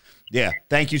 yeah,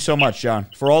 thank you so much, John,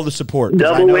 for all the support. 'Cause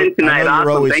Double win tonight. I know you're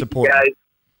Awesome. always Thank you, supporting. guys.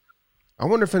 I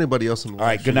wonder if anybody else in the All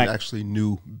right, live good stream night. actually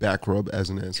knew back rub as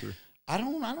an answer. I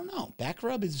don't know. Back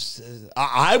rub is.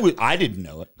 I didn't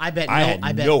know it. I bet. I had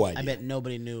no idea. I bet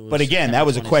nobody knew. It But again, that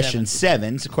was a question 27th.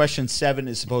 7. So question 7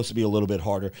 is supposed to be a little bit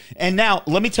harder. And now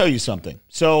let me tell you something.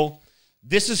 So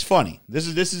this is funny. This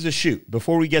is a shoot.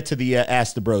 Before we get to the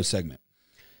Ask the Bros segment,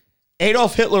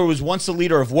 Adolf Hitler was once the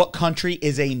leader of what country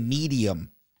is a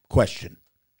medium question.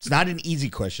 It's not an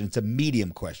easy question. It's a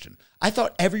medium question. I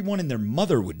thought everyone and their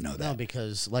mother would know that. No,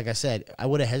 because like I said, I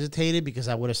would have hesitated because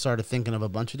I would have started thinking of a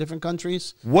bunch of different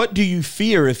countries. What do you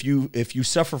fear if you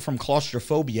suffer from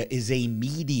claustrophobia is a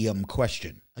medium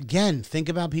question. Again, think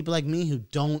about people like me who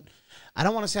don't. I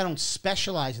don't want to say I don't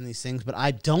specialize in these things, but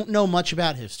I don't know much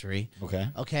about history. Okay.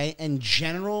 Okay. And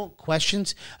general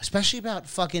questions, especially about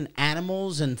fucking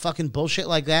animals and fucking bullshit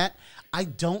like that. I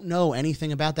don't know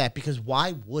anything about that because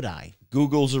why would I?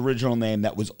 Google's original name,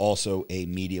 that was also a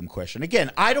medium question.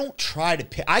 Again, I don't try to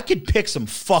pick. I could pick some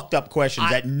fucked up questions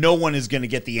that no one is going to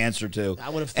get the answer to. I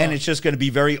would have and thought- it's just going to be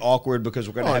very awkward because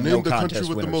we're going to have no Name the contest country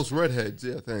with winners. the most redheads.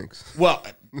 Yeah, thanks. Well,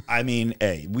 I mean,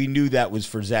 hey, we knew that was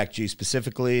for Zach G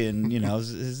specifically, and, you know,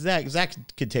 Zach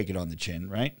could take it on the chin,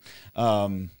 right?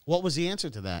 What was the answer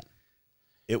to that?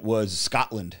 It was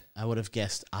Scotland. I would have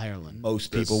guessed Ireland.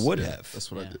 Most people would Yeah, have. That's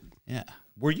what I did. Yeah.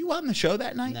 Were you on the show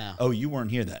that night? No. Oh, you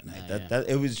weren't here that night. That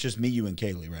it was just me, you, and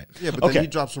Kaylee, right? Yeah, but okay. then he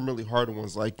dropped some really hard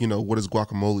ones like, what is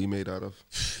guacamole made out of?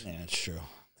 Yeah, it's true.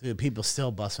 Dude, people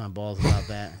still bust my balls about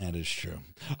that. That is true.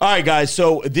 All right, guys.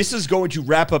 So this is going to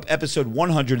wrap up episode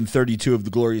 132 of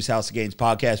the Glorious House of Gains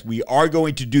podcast. We are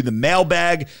going to do the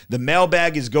mailbag. The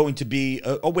mailbag is going to be.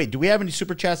 Oh wait, do we have any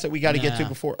super chats that we got to get to No.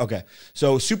 before? Okay,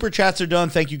 so super chats are done.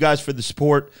 Thank you guys for the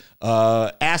support.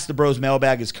 Ask the Bros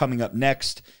mailbag is coming up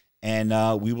next, and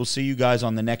we will see you guys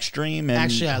on the next stream. And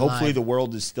Actually, I hopefully lied. the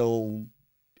world is still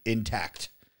intact.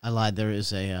 I lied.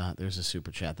 There's a super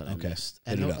chat that I missed,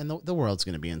 Hit it up. and the world's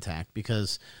going to be intact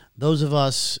because those of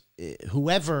us,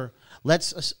 whoever,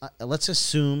 let's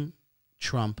assume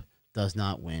Trump does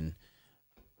not win.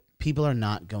 People are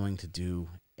not going to do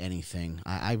anything.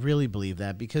 I really believe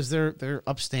that because they're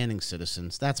upstanding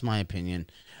citizens. That's my opinion.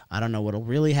 I don't know what'll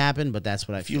really happen, but that's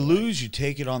what I If feel. you lose, you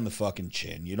take it on the fucking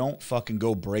chin. You don't fucking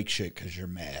go break shit because you're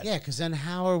mad. Yeah, because then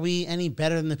how are we any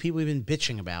better than the people we've been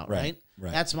bitching about, right?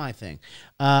 Right. That's my thing.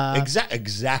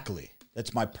 Exactly.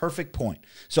 That's my perfect point.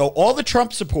 So all the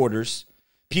Trump supporters,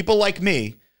 people like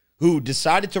me, who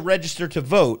decided to register to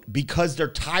vote because they're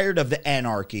tired of the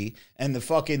anarchy and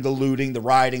the looting, the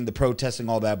rioting, the protesting,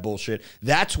 all that bullshit.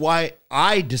 That's why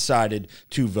I decided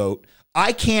to vote.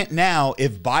 I can't now,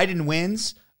 if Biden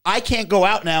wins, I can't go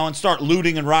out now and start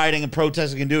looting and rioting and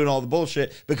protesting and doing all the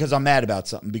bullshit because I'm mad about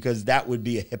something, because that would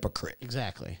be a hypocrite.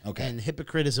 Exactly. Okay. And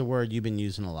hypocrite is a word you've been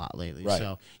using a lot lately. Right.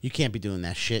 So you can't be doing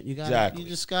that shit. You Exactly.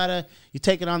 just gotta you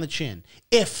take it on the chin.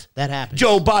 If that happens.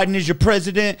 Joe Biden is your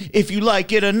president. If you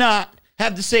like it or not,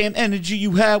 have the same energy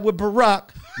you had with Barack.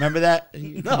 Remember that?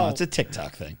 Come on, it's a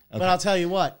TikTok thing. Okay. But I'll tell you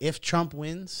what, if Trump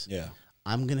wins, Yeah.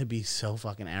 I'm gonna be so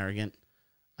fucking arrogant.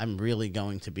 I'm really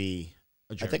going to be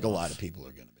a jerk I think a off. lot of people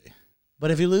are going to be. But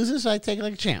if he loses, I take it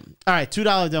like a champ. All right,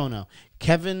 $2 dono.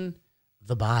 Kevin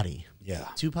the Body. Yeah.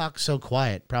 Tupac So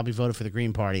Quiet probably voted for the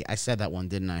Green Party. I said that one,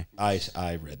 didn't I? I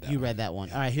read that. You read that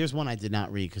one. All right, here's one I did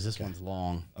not read because this one's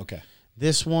long. Okay.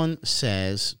 This one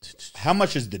says, How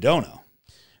much is the dono?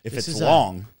 If This it's is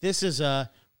long. this is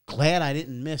glad I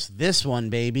didn't miss this one,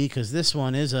 baby, because this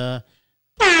one is a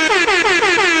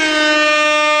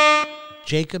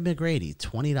Jacob McGrady,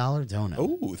 $20 dono.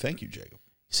 Oh, thank you, Jacob.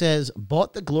 Says,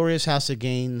 bought the Glorious House of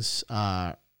Gains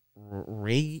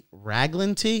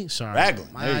Raglan tee. Sorry.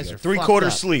 Raglan. My There you eyes go. are 3/4 fucked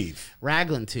up. sleeve.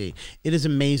 Raglan tee. It is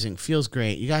amazing. Feels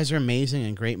great. You guys are amazing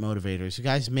and great motivators. You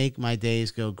guys make my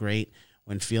days go great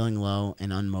when feeling low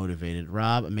and unmotivated.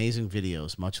 Rob, amazing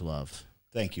videos. Much love.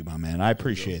 Thank you, my man. I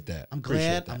appreciate that. I'm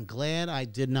glad I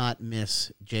did not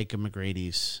miss Jacob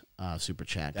McGrady's super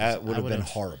chat. 'Cause That would I have been would've-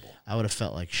 horrible. I would have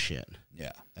felt like shit.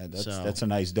 Yeah, that's So- that's a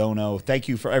nice dono. Thank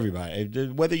you for everybody.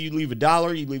 Whether you leave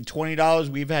 $1, you leave $20,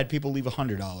 we've had people leave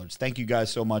 $100. Thank you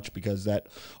guys so much, because that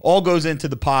all goes into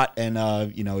the pot, and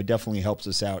it definitely helps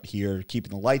us out here, keeping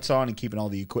the lights on and keeping all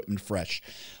the equipment fresh.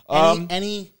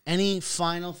 Any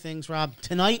final things, Rob?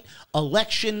 Tonight,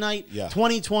 election night, Yeah.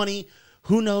 2020.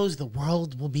 Who knows? The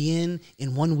world will be in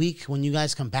 1 week when you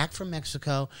guys come back from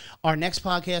Mexico. Our next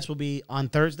podcast will be on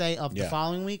Thursday of the Yeah.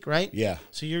 following week, right? Yeah.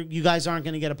 So you guys aren't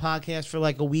going to get a podcast for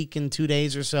like a week and 2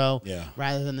 days or so, Yeah.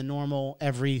 rather than the normal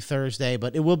every Thursday.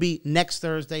 But it will be next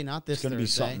Thursday, not this gonna be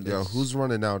Thursday. something. Yo, who's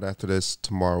running out after this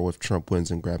tomorrow if Trump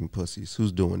wins and grabbing pussies?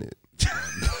 Who's doing it?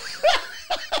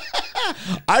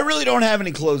 I really don't have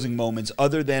any closing moments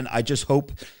other than I just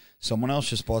hope Someone else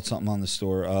just bought something on the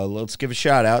store. Let's give a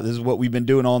shout out. This is what we've been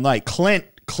doing all night.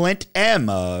 Clint M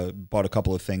bought a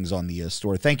couple of things on the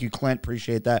store. Thank you, Clint.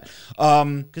 Appreciate that.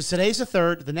 Because today's the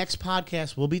 3rd. The next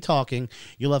podcast we'll be talking.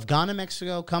 You'll have gone to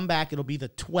Mexico, come back. It'll be the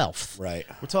 12th. Right.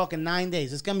 We're talking 9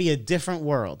 days. It's going to be a different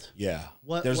world. Yeah.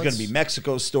 There's going to be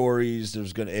Mexico stories.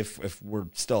 There's going to, if we're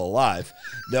still alive,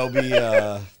 there'll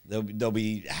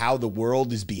be how the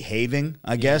world is behaving,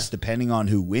 I guess, depending on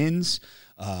who wins.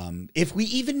 If we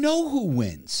even know who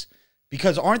wins.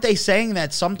 Because aren't they saying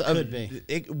that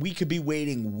we could be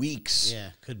waiting weeks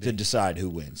to decide who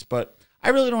wins? But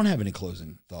I really don't have any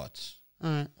closing thoughts. All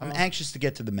right. I'm anxious to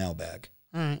get to the mailbag.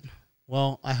 All right.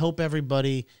 Well, I hope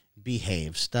everybody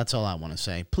behaves. That's all I want to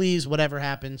say. Please, whatever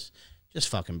happens, just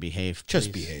fucking behave.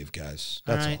 Just please. behave, guys.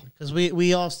 That's all. Because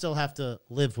we all still have to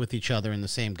live with each other in the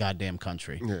same goddamn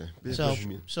country. Yeah.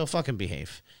 So fucking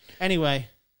behave. Anyway.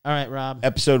 All right, Rob.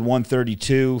 Episode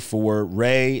 132 for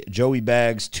Ray, Joey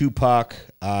Bags, Tupac.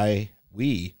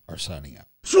 We are signing out.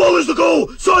 Swallows the goal,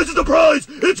 size is the prize.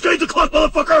 It's game to clock,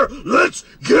 motherfucker. Let's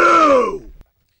go.